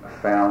recently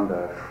found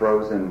a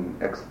frozen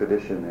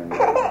expedition in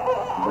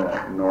the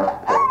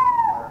North Pole.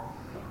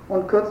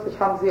 Und kürzlich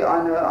haben sie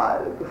eine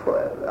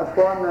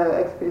erfrorene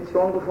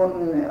Expedition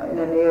gefunden in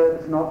der Nähe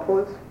des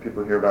Nordpols.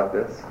 People hear about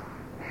this?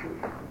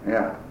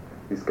 Yeah.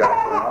 These guys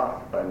went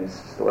off and these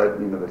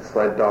the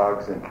sled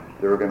dogs, and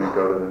they were going to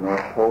go to the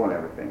North Pole and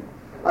everything.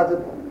 Also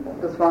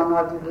das waren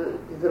halt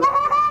diese Leute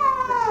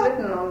mit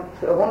Schlitten und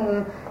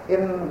Hunden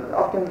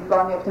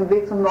waren auf dem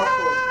Weg zum Nordpol.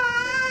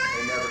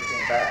 They never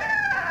came back.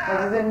 Und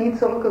sie sind nie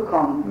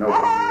zurückgekommen.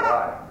 Nobody knew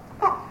why.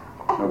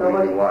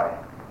 Nobody knew why.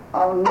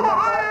 Aber niemand weiß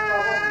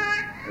warum.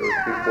 It was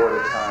before the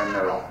time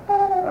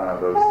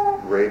of those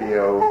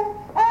radio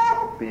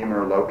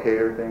beamer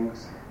locator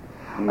things.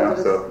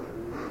 So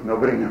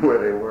nobody knew where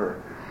they were.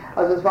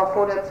 Also es war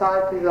vor der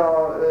Zeit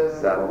dieser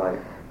Satellite.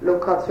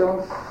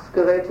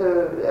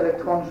 Lokationsgeräte,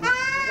 elektronischen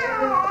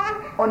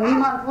und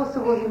niemand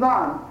wusste, wo sie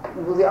waren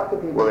und wo sie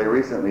abgeblieben Well, sind. they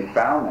recently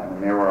found them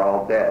and they were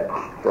all dead,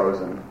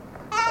 frozen. Und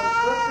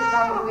plötzlich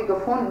haben sie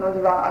gefunden und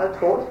sie waren alle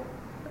tot.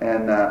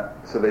 And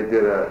so they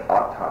did an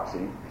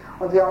autopsy.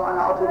 Und sie haben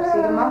eine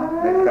Autopsie gemacht.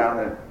 They found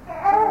that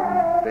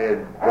they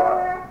had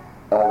brought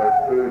all their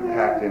food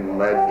packed in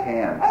lead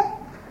cans.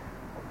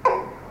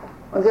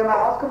 Und sie haben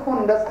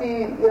herausgefunden, dass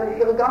die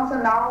ihre ganze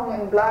Nahrung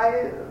in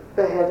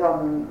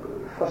Bleibehältern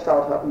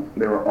verstaut hatten.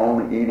 They were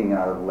only eating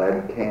out of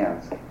lead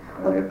cans,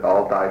 and they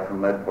all died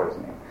from lead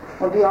poisoning.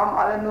 Und die haben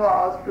alle nur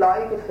aus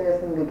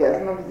Bleigefäßen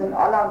gegessen und die sind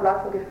alle an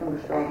Bleivergiftung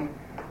gestorben.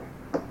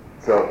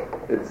 So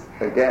it's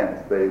again,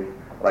 if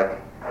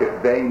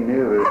they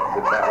knew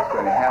that was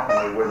going to happen,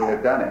 they wouldn't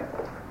have done it.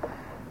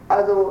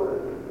 Also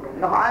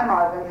noch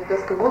einmal, wenn sie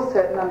das gewusst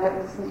hätten, dann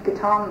hätten sie es nicht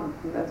getan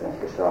und wären sie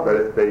nicht gestorben. But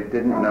if they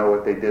didn't know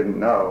what they didn't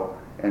know,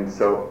 and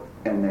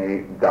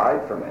they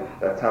died from it,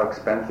 that's how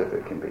expensive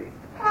it can be.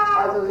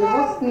 Also sie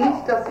wussten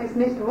nicht, dass sie es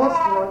nicht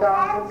wussten und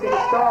daran sind sie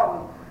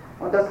gestorben.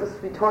 Und das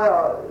ist, wie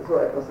teuer so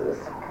etwas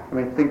ist. I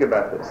mean, think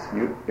about this.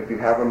 If you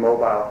have a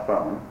mobile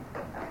phone,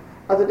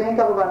 also denk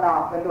darüber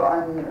nach, wenn du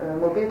ein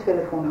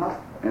Mobiltelefon hast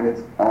and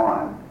it's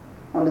on,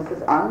 und es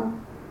ist an,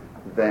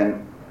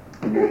 then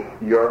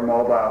your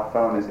mobile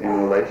phone is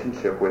in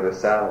relationship with a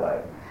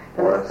satellite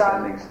or a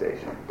sending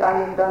station.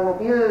 Dein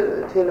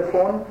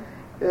Mobiltelefon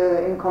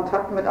in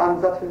Kontakt mit einem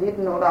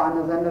Satelliten oder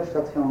einer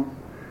Sendestation.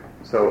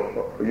 So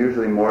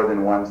usually more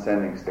than one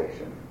sending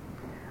station.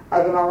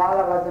 Also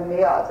normalerweise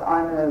mehr als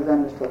eine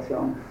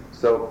Sendestation.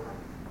 So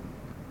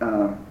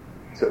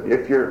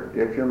if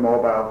your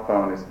mobile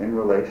phone is in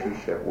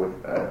relationship with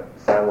a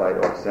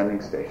satellite or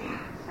sending station.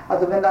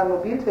 Also wenn dein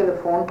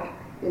Mobiltelefon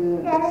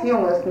in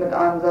Beziehung ist mit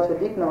einem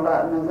Satelliten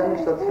oder einer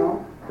Sendestation,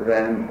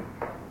 then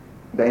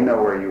they know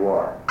where you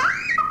are.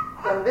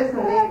 Dann wissen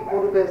die,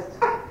 wo du bist.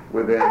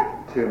 Within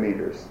 2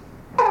 meters.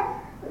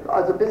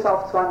 Also bis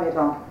auf 2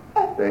 Meter.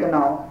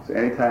 Genau. So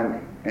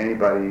anytime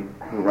anybody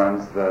who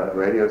runs the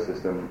radio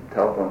system,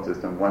 telephone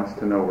system, wants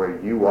to know where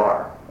you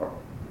are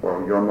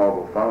or your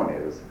mobile phone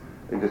is,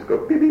 they just go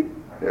beep beep.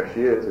 There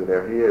she is or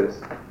there he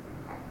is.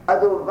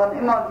 Also wann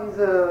immer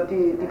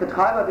die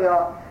Betreiber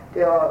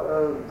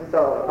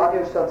dieser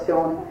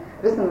Radiostation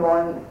wissen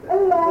wollen,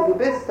 wo du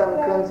bist,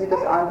 dann können sie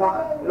das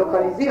einfach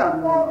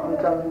lokalisieren und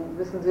dann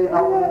wissen sie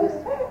genau, wo du bist.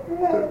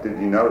 So, did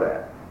you know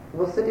that?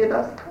 Wusstet ihr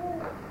das?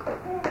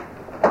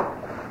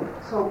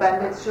 So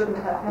bandits shouldn't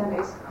have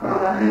handys.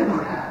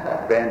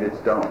 Bandits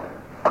don't.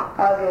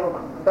 Also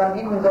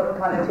Banditen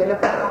sollten keine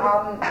Telefone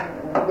haben.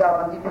 Ja,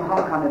 Banditen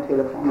haben keine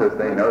Telefone. Because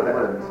they know that.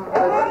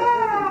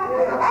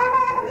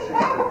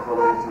 Von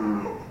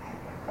diesem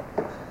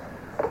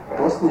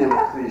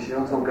Bosnienkrieg,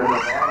 und so ein General,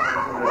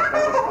 so eine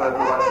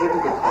Trefferstreifen Rakete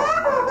getroffen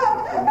hat.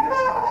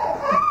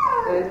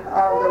 There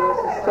was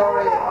a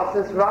story of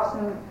this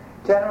Russian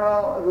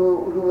general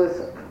who was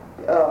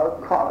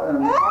talking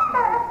on the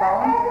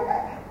phone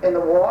in the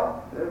war,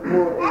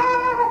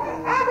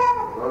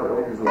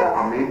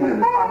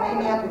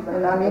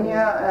 in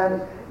Armenia,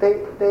 and they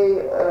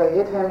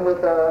hit him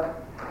with a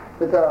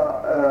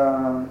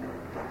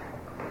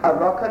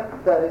rocket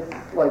that is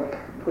like,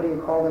 what do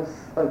you call this?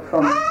 Like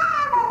from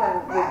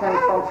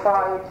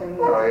far you can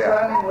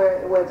determine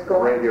where it's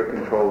going.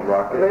 Radio-controlled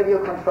rocket.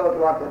 Radio-controlled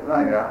rocket,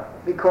 right? Yeah.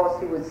 Because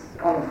he was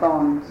on the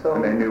phone, so.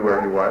 And they knew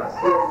where he was.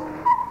 Yes.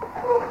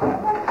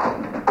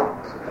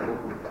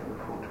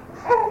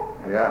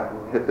 Yeah,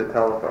 hit the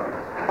telephone.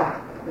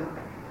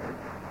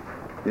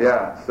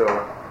 Yeah, so.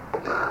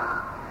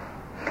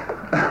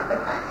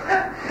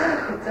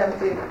 It's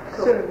empty.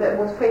 So that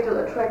was Fatal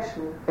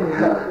Attraction.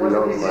 You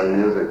love my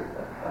music.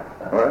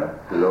 What?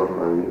 You love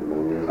my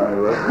music. I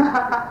love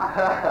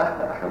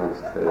I cannot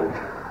tell.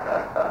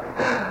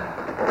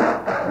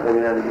 Let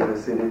me have you the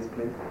CDs,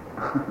 please.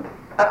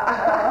 No,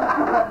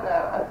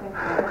 I think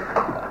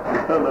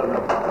No.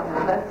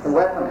 that's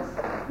Weapons.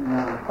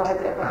 quite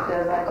etwas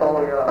der Seite.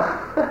 Oh ja.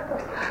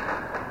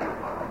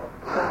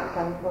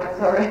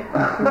 Sorry.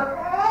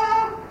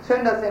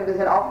 Schön, dass ihr ein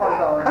bisschen Aufwand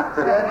baut. Das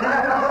wäre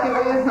nicht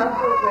gewesen.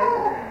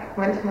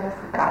 Manchmal ist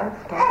es ganz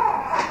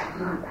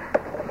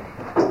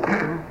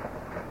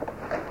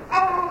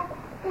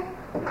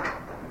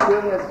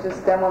Julian is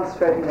just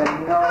demonstrating that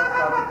he knows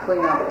how to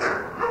clean up.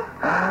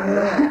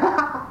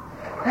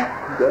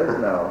 He does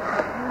know.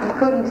 He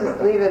couldn't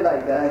just leave it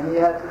like that. He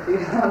had to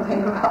do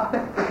something about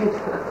it.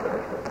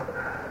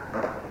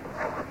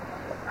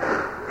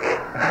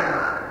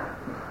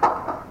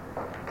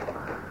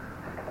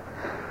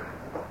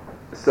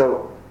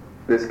 So,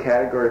 this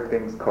category of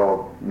things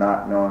called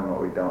not knowing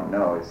what we don't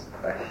know is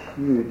a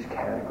huge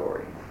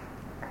category.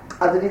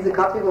 Also diese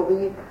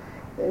Kategorie,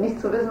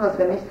 nicht zu wissen, was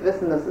wir nicht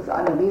wissen, das ist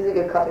eine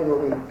riesige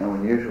Kategorie.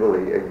 And we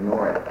usually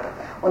ignore it.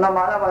 Und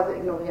normalerweise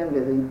ignorieren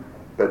wir sie.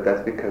 But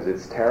that's because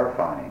it's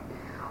terrifying.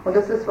 Und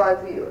das ist, weil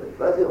sie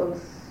uns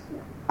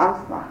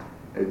Angst macht.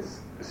 It's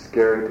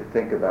scary to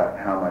think about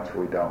how much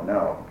we don't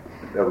know,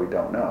 that we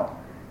don't know.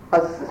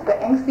 Also es ist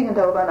beängstigend,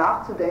 darüber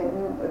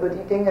nachzudenken, über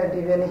die Dinge,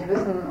 die wir nicht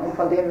wissen und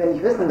von denen wir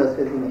nicht wissen, dass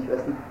wir sie nicht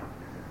wissen.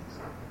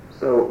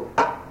 So,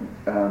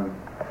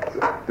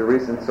 the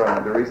reason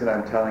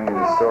I'm telling you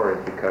this story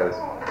is because,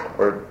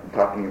 or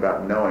talking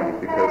about knowing, is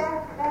because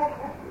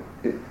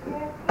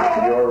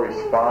your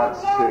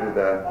response to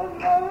the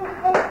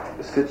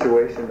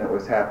situation that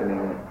was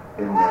happening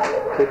in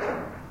the kitchen.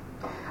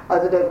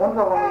 Also der Grund,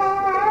 warum ich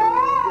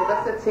dir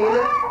das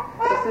erzähle,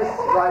 das ist,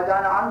 weil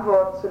deine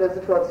Antwort zu der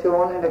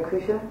Situation in der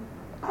Küche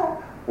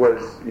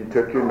was you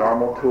took your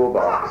normal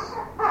toolbox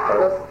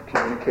of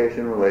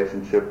communication,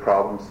 relationship,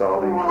 problem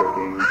solving,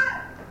 cooking.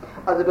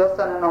 Also du hast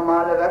eine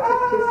normale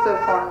Werkzeugkiste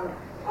von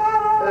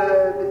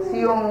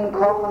Beziehungen,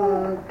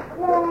 Kochen,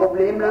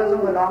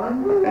 Problemlösung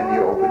genommen. And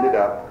you opened it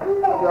up.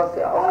 Und du hast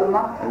sie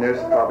aufgemacht. And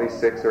there's probably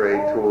 6 or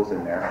 8 tools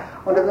in there.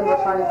 Und da sind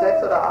wahrscheinlich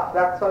 6 oder 8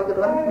 Werkzeuge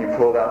drin. You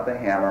pulled out the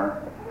hammer.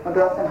 Und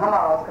du hast den Hammer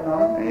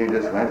rausgenommen. And you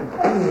just went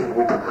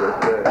with the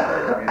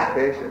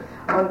communication.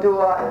 Und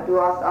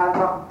du hast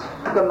einfach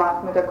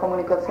gemacht mit der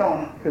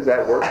Kommunikation. Because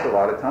that works a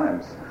lot of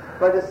times.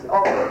 Weil das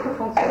auch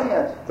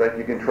funktioniert. It's like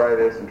you can try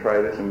this, and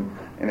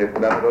if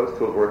none of those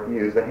tools work, you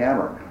use the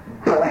hammer.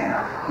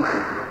 Blam!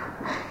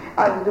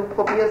 Also du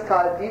probierst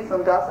halt dies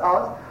und das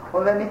aus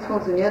und wenn nichts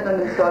funktioniert, dann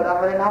nimmst du halt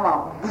einfach den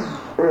Hammer.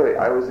 Really,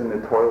 I was in the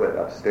toilet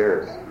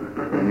upstairs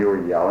when you were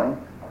yelling.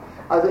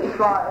 Also ich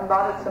war im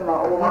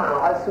Badezimmer oben,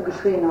 als du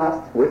geschrien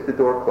hast. With the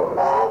door closed.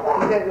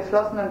 Mit der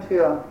geschlossenen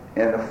Tür.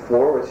 And the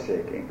floor was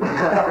shaking.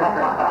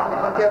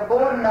 Und der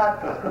Boden hat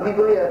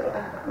vibriert.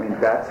 I mean,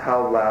 that's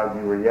how loud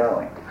you were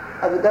yelling.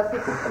 Also das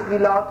ist, wie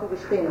laut du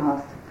geschrien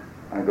hast.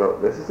 I go,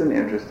 this is an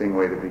interesting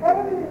way to begin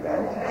the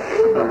event.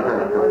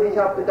 Und ich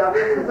habe gedacht,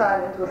 das ist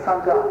eine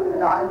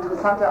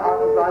interessante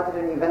Art und Weise,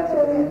 den Event zu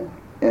beginnen.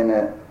 And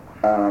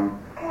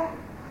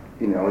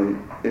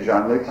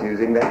Jean-Luc's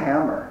using the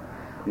hammer.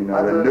 The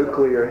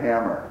nuclear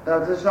hammer.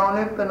 Also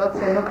Jean-Luc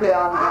benutzt den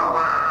nuklearen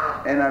Hammer.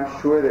 And I'm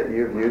sure that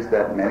you've used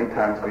that many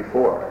times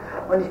before.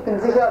 Und ich bin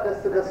sicher,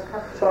 dass du das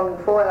schon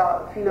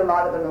vorher viele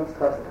Male benutzt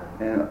hast.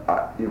 And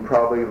you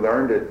probably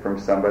learned it from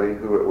somebody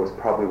who it was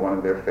probably one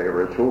of their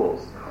favorite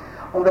tools.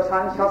 Und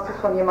wahrscheinlich hast du es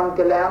von jemandem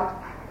gelernt,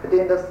 für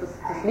den das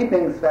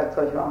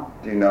Lieblingswerkzeug war.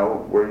 Do you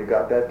know where you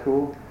got that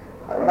tool?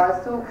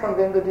 Weißt du, von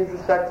wem du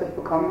dieses Werkzeug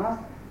bekommen hast?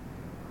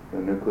 The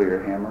nuclear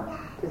hammer?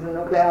 Diesen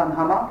nuklearen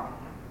Hammer?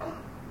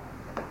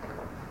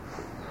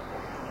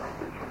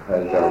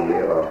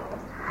 Lehrer.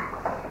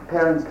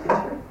 Parents,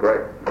 teacher.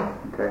 Great.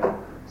 Okay.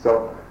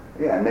 So,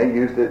 yeah, and they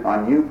used it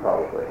on you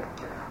probably.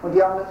 Und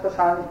die haben das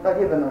wahrscheinlich bei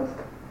dir benutzt.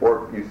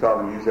 Or you saw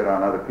them use it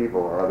on other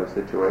people or other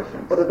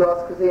situations. Oder du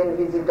hast gesehen,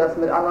 wie sie das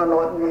mit anderen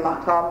Leuten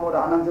gemacht haben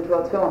oder anderen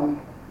Situationen.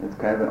 It's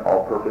kind of an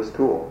all-purpose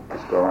tool.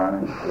 Just go around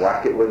and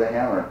whack it with a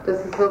hammer.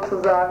 Das ist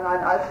sozusagen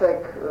ein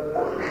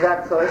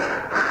Allzweck-Werkzeug.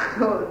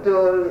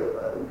 Du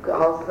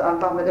haust es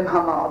einfach mit dem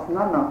Hammer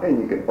auseinander. And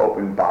you can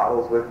open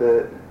bottles with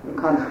it. Du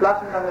kannst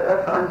Flaschen damit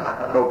öffnen.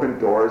 Open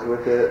doors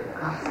with it. Du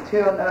kannst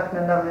Türen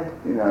öffnen damit.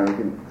 You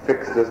can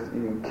fix this.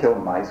 You can kill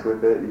mice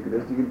with it. You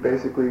can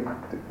basically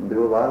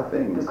do a lot of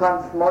things. Du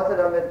kannst Mäuse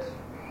damit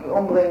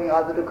umbringen.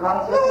 Also du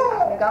kannst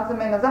wirklich eine ganze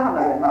Menge Sachen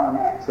damit machen.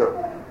 So,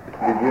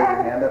 did you have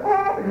your hand up?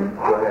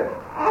 Go ahead.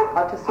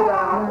 Hattest du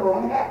deine Hand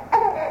oben?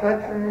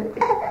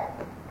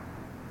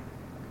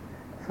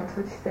 Sonst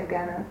würde ich sehr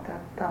gerne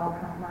darauf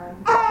nochmal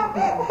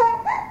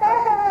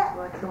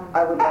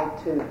I would like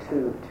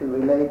to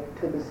relate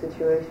to the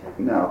situation.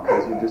 No,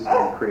 because you just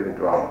create a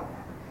drama.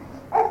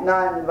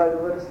 Nein, weil du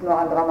würdest nur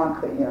ein Drama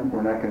kreieren.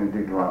 We're not going to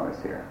do dramas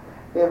here.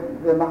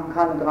 Wir machen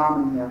keine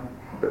Dramen hier.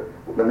 But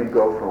let me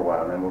go for a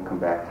while, and then we'll come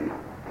back to you.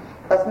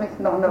 Lass mich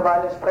noch eine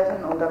Weile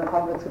sprechen und dann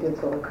kommen wir zu dir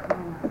zurück.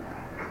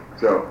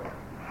 So,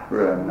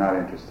 really, I'm not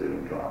interested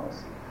in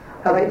dramas.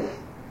 Aber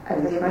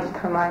ich möchte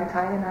für meinen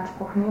Teil in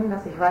Anspruch nehmen,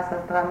 dass ich weiß,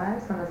 was Drama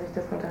ist und dass ich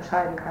das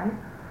unterscheiden kann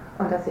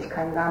und dass ich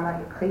kein Drama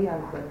hier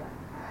kreieren will.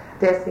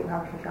 Deswegen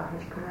habe ich mich auch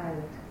nicht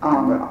gemeldet.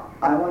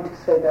 I want to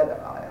say that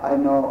I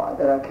know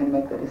that I can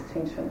make the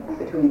distinction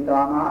between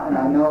drama and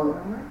I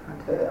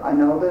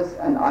know this,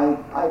 and I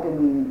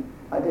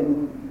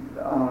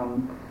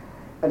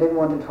didn't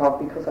want to talk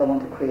because I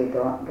want to create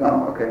drama.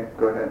 Oh, okay,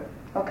 go ahead.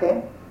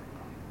 Okay.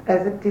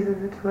 Also diese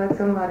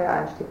Situation war der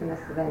Einstieg in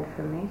das Event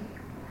für mich.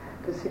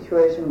 The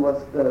situation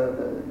was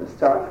the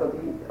start of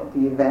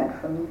the event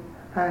for me.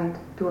 Und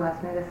du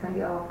hast mir gestern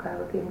die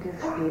Aufgabe gegeben,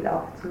 dieses Spiel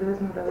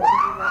aufzulösen. Oder die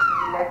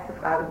letzte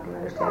Frage, die du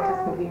mir gestellt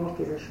hast, mit wem ich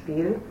dieses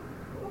Spiel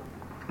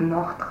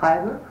noch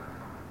treibe.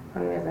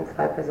 Und mir sind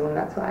 2 Personen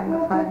dazu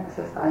eingefallen. Das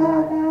ist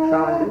einmal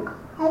Jean-Luc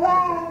und das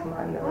ist zum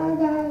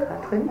anderen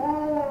Katrin.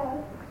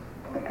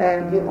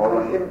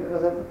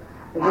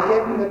 You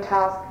gave me the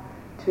task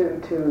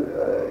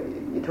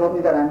you told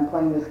me that I'm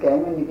playing this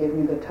game, and you gave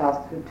me the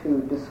task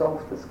to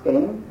dissolve this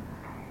game.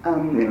 You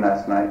mean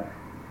last night?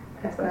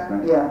 Last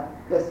night? Yeah,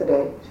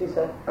 yesterday, she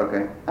said.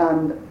 Okay.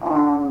 And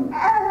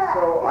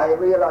so I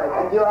realized,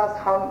 and you asked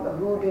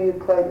who do you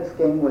play this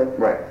game with?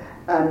 Right.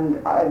 And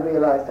I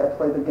realized I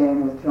play the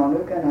game with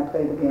Jean-Luc and I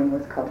play the game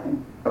with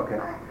Katrin. Okay.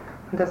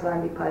 Und das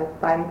waren die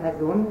beiden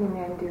Personen, die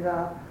mir in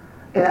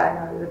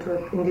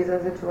dieser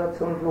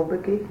Situation so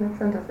begegnet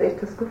sind, dass ich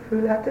das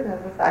Gefühl hatte, das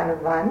ist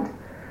eine Wand,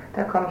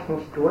 da komme ich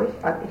nicht durch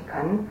und ich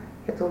kann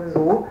jetzt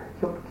sowieso,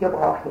 hier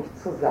brauche ich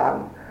nichts zu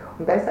sagen.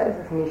 Und besser ist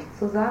es nichts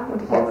zu sagen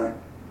und ich jetzt...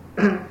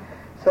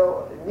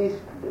 So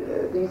these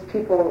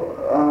people,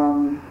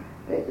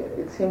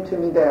 it seemed to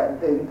me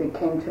that they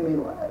came to me,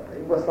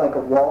 it was like a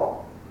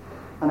wall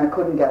and I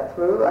couldn't get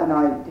through, and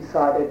I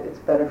decided it's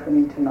better for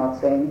me to not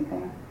say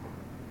anything.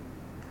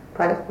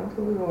 Weil es bringt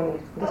sowieso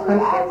nichts. Und das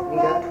könnte ich jetzt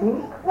wieder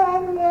tun.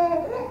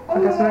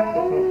 Und das möchte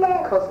ich nicht.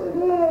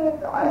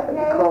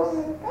 Because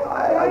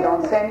I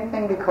don't say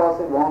anything because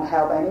it won't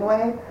help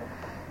anyway.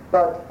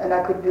 And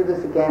I could do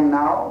this again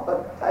now,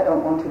 but I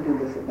don't want to do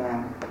this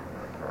again.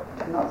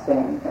 To not say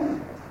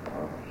anything.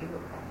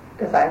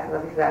 Das Einzige,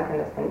 was ich sagen kann,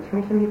 ist, wenn ich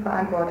mich in die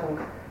Verantwortung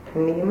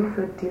nehme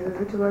für diese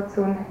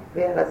Situation,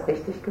 wäre es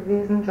richtig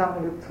gewesen,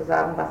 Jean-Luc zu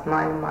sagen, was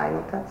meine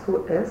Meinung dazu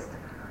ist.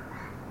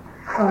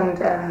 Und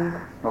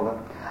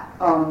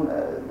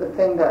the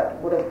thing that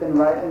would have been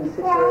right in the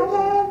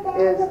situation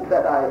is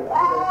that I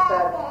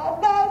said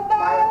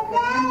my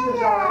opinion to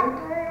Jean-Luc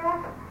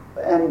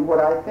and what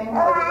I think,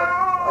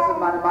 also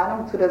meine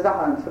Meinung zu der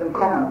Sache, zu dem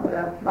Kommen,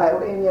 my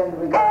opinion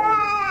regarding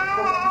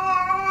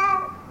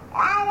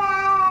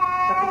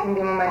in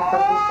dem Moment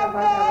versucht habe,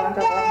 aber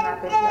unterbrochen hat,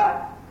 durch die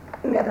Art,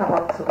 mehr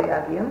darauf zu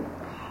reagieren.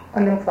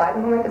 Und im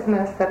zweiten Moment ist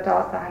mir das Zepter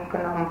aus der Hand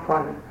genommen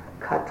von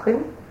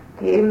Katrin,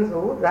 die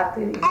ebenso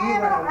sagte, sie übernimmt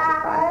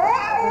die Verantwortung.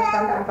 Also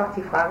stand einfach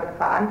die Frage der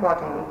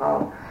Verantwortung im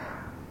Raum.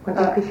 Und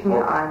die kriege ich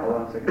mir ein.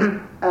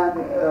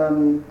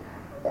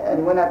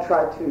 And when I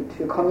tried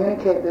to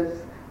communicate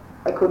this,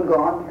 I couldn't go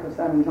on because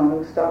then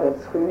Jean-Luc started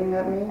screaming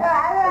at me. And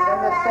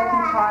then the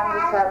second time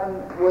this happened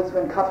was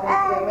when Katrin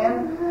came in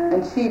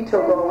and she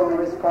took over the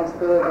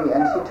responsibility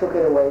and she took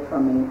it away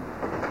from me.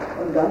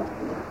 Und dann?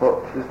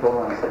 Und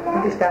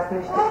ich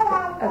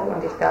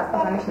das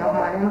aber nicht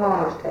nochmal in den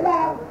Raum gestellt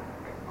habe.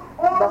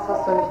 Was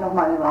hast du nicht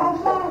nochmal in den Raum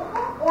gestellt?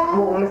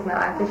 Worum es mir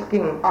eigentlich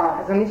ging.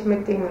 Also nicht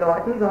mit den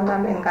Leuten,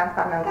 sondern in ganz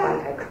anderen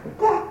Kontexten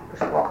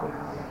besprochen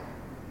habe.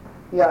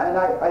 Yeah, and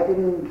I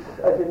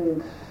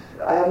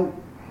haven't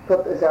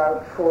put this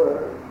out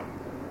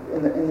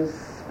in this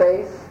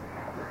space.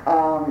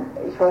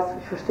 Ich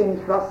verstehe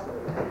nicht, was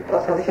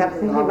also ich habe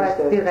es nicht jeweils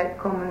direkt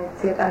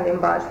kommuniziert an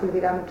dem Beispiel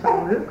wieder mit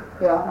Jean-Luc,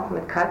 noch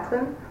mit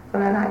Katrin,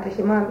 sondern eigentlich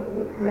immer,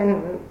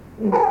 wenn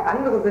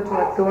andere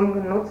Situationen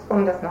genutzt,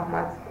 um das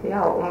nochmal,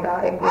 um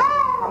da irgendwie in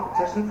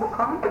Competition zu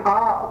kommen.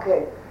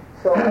 Okay.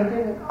 So I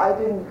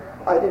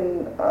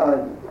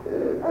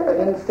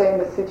didn't stay in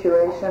the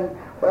situation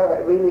where I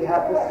really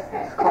had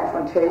this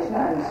confrontation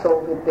and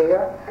solve it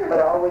there, but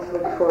I always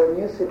looked for a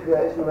new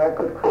situation where I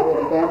could create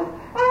again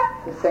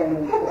the same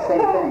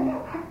thing,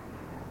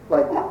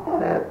 like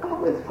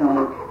with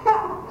Jean-Luc.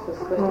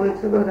 Wo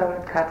willst du oder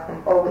mit Katrin?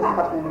 Oh, mit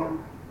Katrin.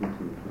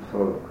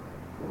 Um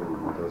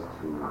das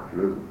zu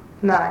lösen?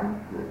 Nein.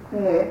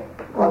 Nee.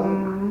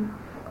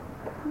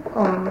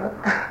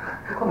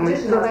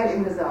 Mich zu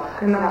rächen gesagt.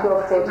 Genau.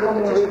 For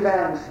taking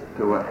revenge.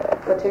 To what?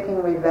 For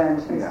taking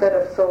revenge. Instead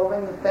of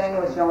solving the thing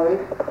with Jean-Luc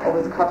or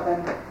with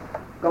Katrin,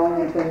 going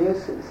into a new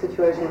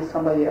situation with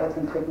somebody else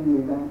and taking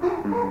revenge.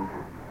 Mm-hmm.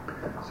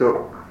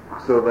 So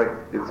like,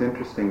 it's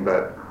interesting,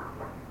 but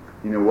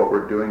what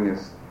we're doing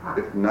is,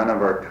 if none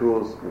of our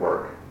tools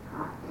work.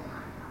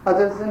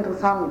 Also es ist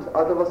interessant,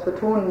 also was wir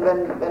tun,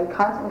 wenn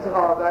keins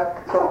unserer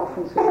Werkzeuge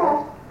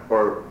funktioniert.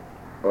 Or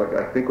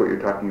I think what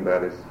you're talking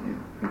about is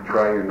you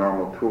try your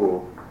normal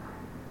tool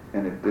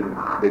and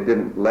they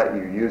didn't let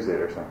you use it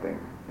or something.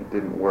 It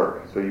didn't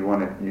work. So you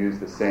want to use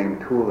the same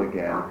tool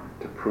again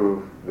to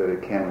prove that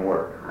it can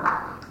work.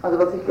 Also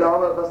was ich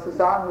glaube, was du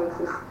sagen willst,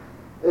 ist,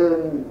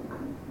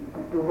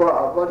 du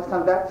wolltest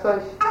dein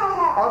Werkzeug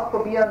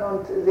ausprobieren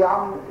und sie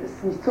haben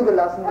es nicht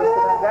zugelassen, dass du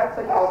dein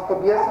Werkzeug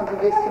ausprobierst und du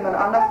gehst jemand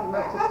anders und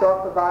möchtest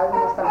dort beweisen,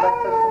 dass dein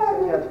Werkzeug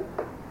funktioniert.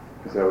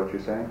 Is that what you're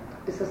saying?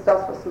 Ist es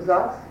das, was du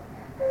sagst?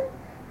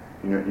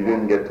 It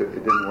didn't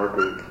work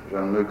with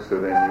Jean-Luc, so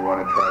then you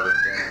want to try the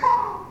same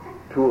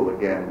tool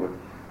again with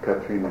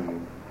Katrin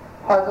and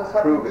also es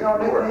hat mit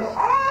Jean-Luc nicht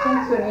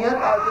funktioniert,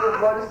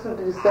 also wolltest du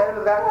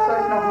dasselbe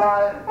Werkzeug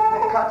nochmal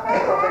mit Katrin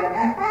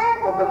verwenden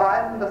und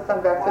beweisen, dass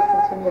dein Werkzeug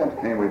funktioniert.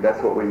 Anyway,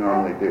 that's what we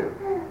normally do.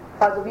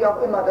 Also wie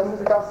auch immer, das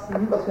ist das,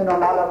 was wir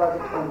normalerweise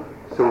tun.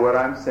 So what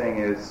I'm saying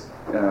is,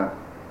 that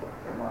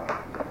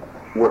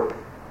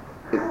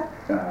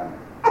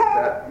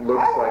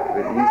looks like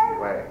the easy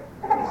way.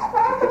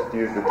 To just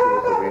use the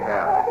tools that we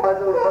have.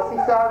 Also was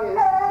ich sage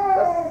ist,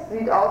 das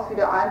sieht aus wie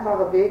der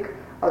einfache Weg,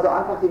 also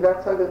einfach die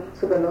Werkzeuge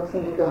zu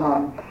benutzen, die wir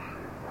haben.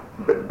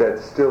 But that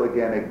still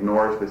again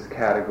ignores this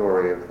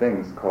category of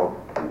things called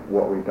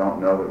what we don't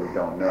know that we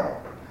don't know.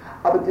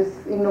 Aber das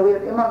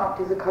ignoriert immer noch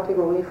diese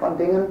Kategorie von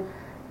Dingen,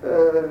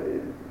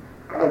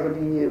 also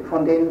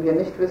von denen wir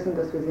nicht wissen,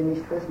 dass wir sie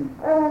nicht wissen.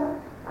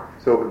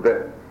 So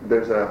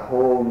there's a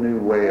whole new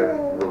way of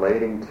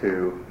relating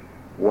to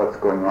what's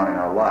going on in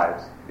our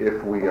lives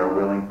if we are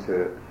willing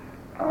to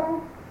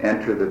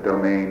enter the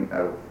domain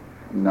of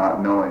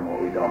not knowing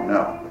what we don't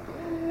know.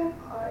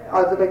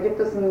 Also da gibt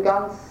es ein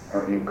ganz...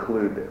 Or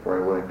include it, or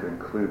are willing to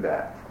include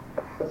that.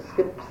 Es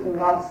gibt eine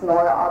ganz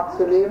neue Art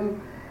zu leben,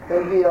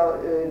 wenn wir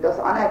das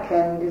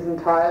anerkennen, diesen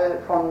Teil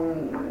von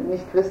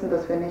nicht wissen,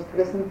 dass wir nicht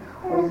wissen,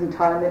 und diesen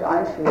Teil mit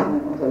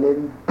einschließen in unser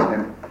Leben.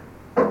 And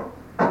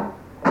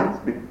it's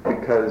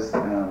because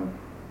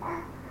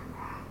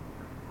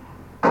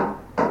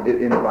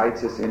it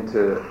invites us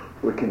into,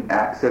 we can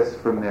access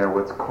from there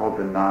what's called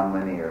the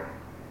nonlinear.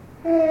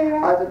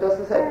 Also das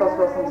ist etwas,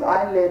 was uns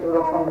einlädt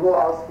oder von wo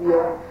aus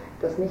wir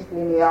das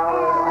Nichtlineare,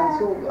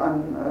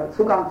 einen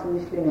Zugang zum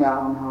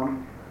Nichtlinearen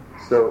haben.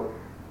 So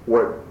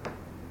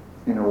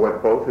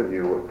what both of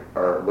you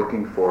are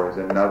looking for is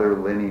another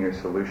linear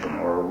solution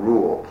or a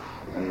rule,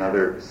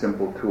 another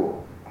simple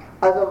tool.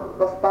 Also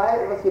was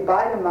ihr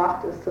beide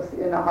macht, ist, dass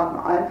ihr nach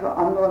einem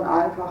anderen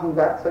einfachen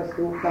Werkzeug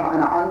sucht, nach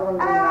einer anderen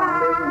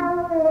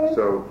linearen Lösung.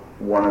 So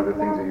one of the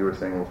things that you were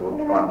saying was, well,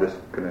 I'm just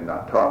going to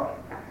not talk.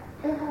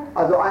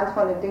 Also eins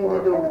von den Dingen,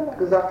 die du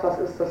gesagt hast,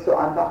 ist, dass du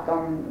einfach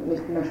dann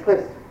nicht mehr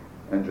sprichst.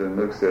 And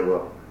Jean-Luc said,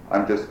 well,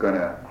 I'm just going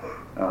to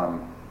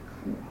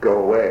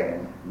go away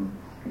and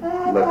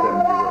let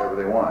them do whatever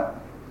they want.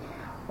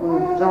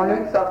 Und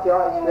Jean-Luc sagt,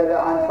 ja, ich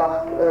werde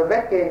einfach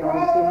weggehen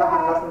und sie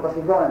machen lassen, was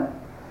sie wollen.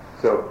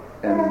 So,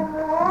 and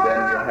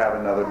then you'll have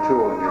another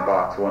tool in your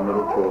box, one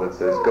little tool that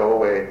says, go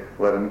away,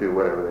 let them do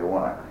whatever they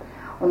want.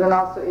 Und dann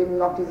hast du eben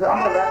noch diese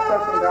andere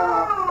Werkzeug in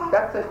deiner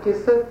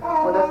Werkzeugkiste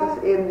und das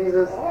ist eben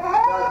dieses,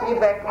 ja, geh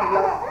weg und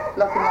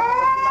lass sie machen,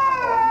 was sie machen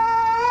wollen.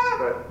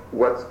 But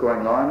what's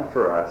going on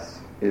for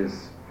us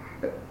is,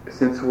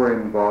 since we're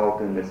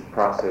involved in this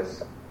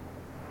process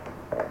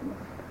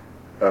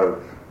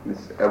of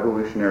this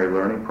evolutionary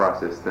learning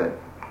process that,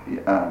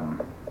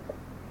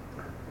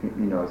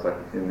 it's like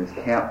in this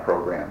camp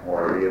program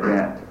or the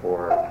event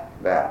or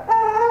that.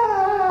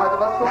 Also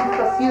was für uns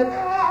passiert,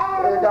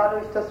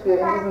 dadurch, dass wir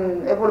in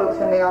diesen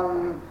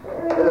evolutionären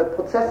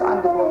Prozess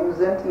eingebunden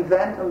sind,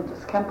 Event und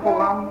das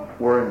Camp-Programm.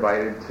 We're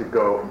invited to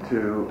go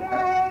to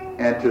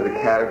enter the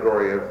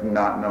category of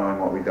not knowing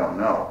what we don't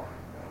know.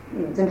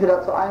 Sind wir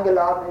dazu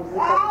eingeladen, in diese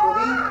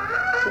Kategorie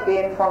zu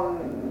gehen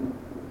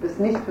des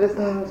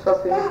Nichtwissens,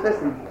 was wir nicht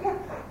wissen.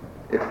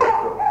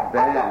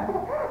 Then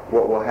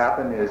what will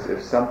happen is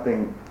if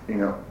something,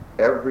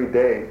 every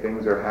day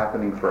things are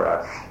happening for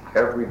us.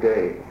 Every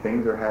day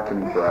things are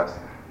happening for us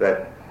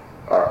that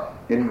are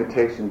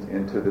invitations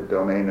into the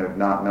domain of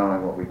not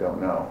knowing what we don't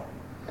know.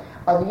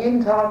 Also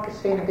jeden Tag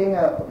geschehen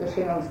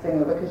uns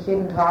Dinge, wirklich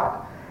jeden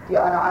Tag, die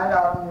eine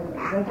Einladung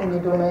sind in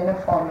die Domäne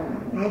von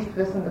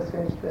Nichtwissen, das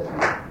wir nicht wissen.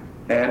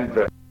 And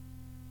the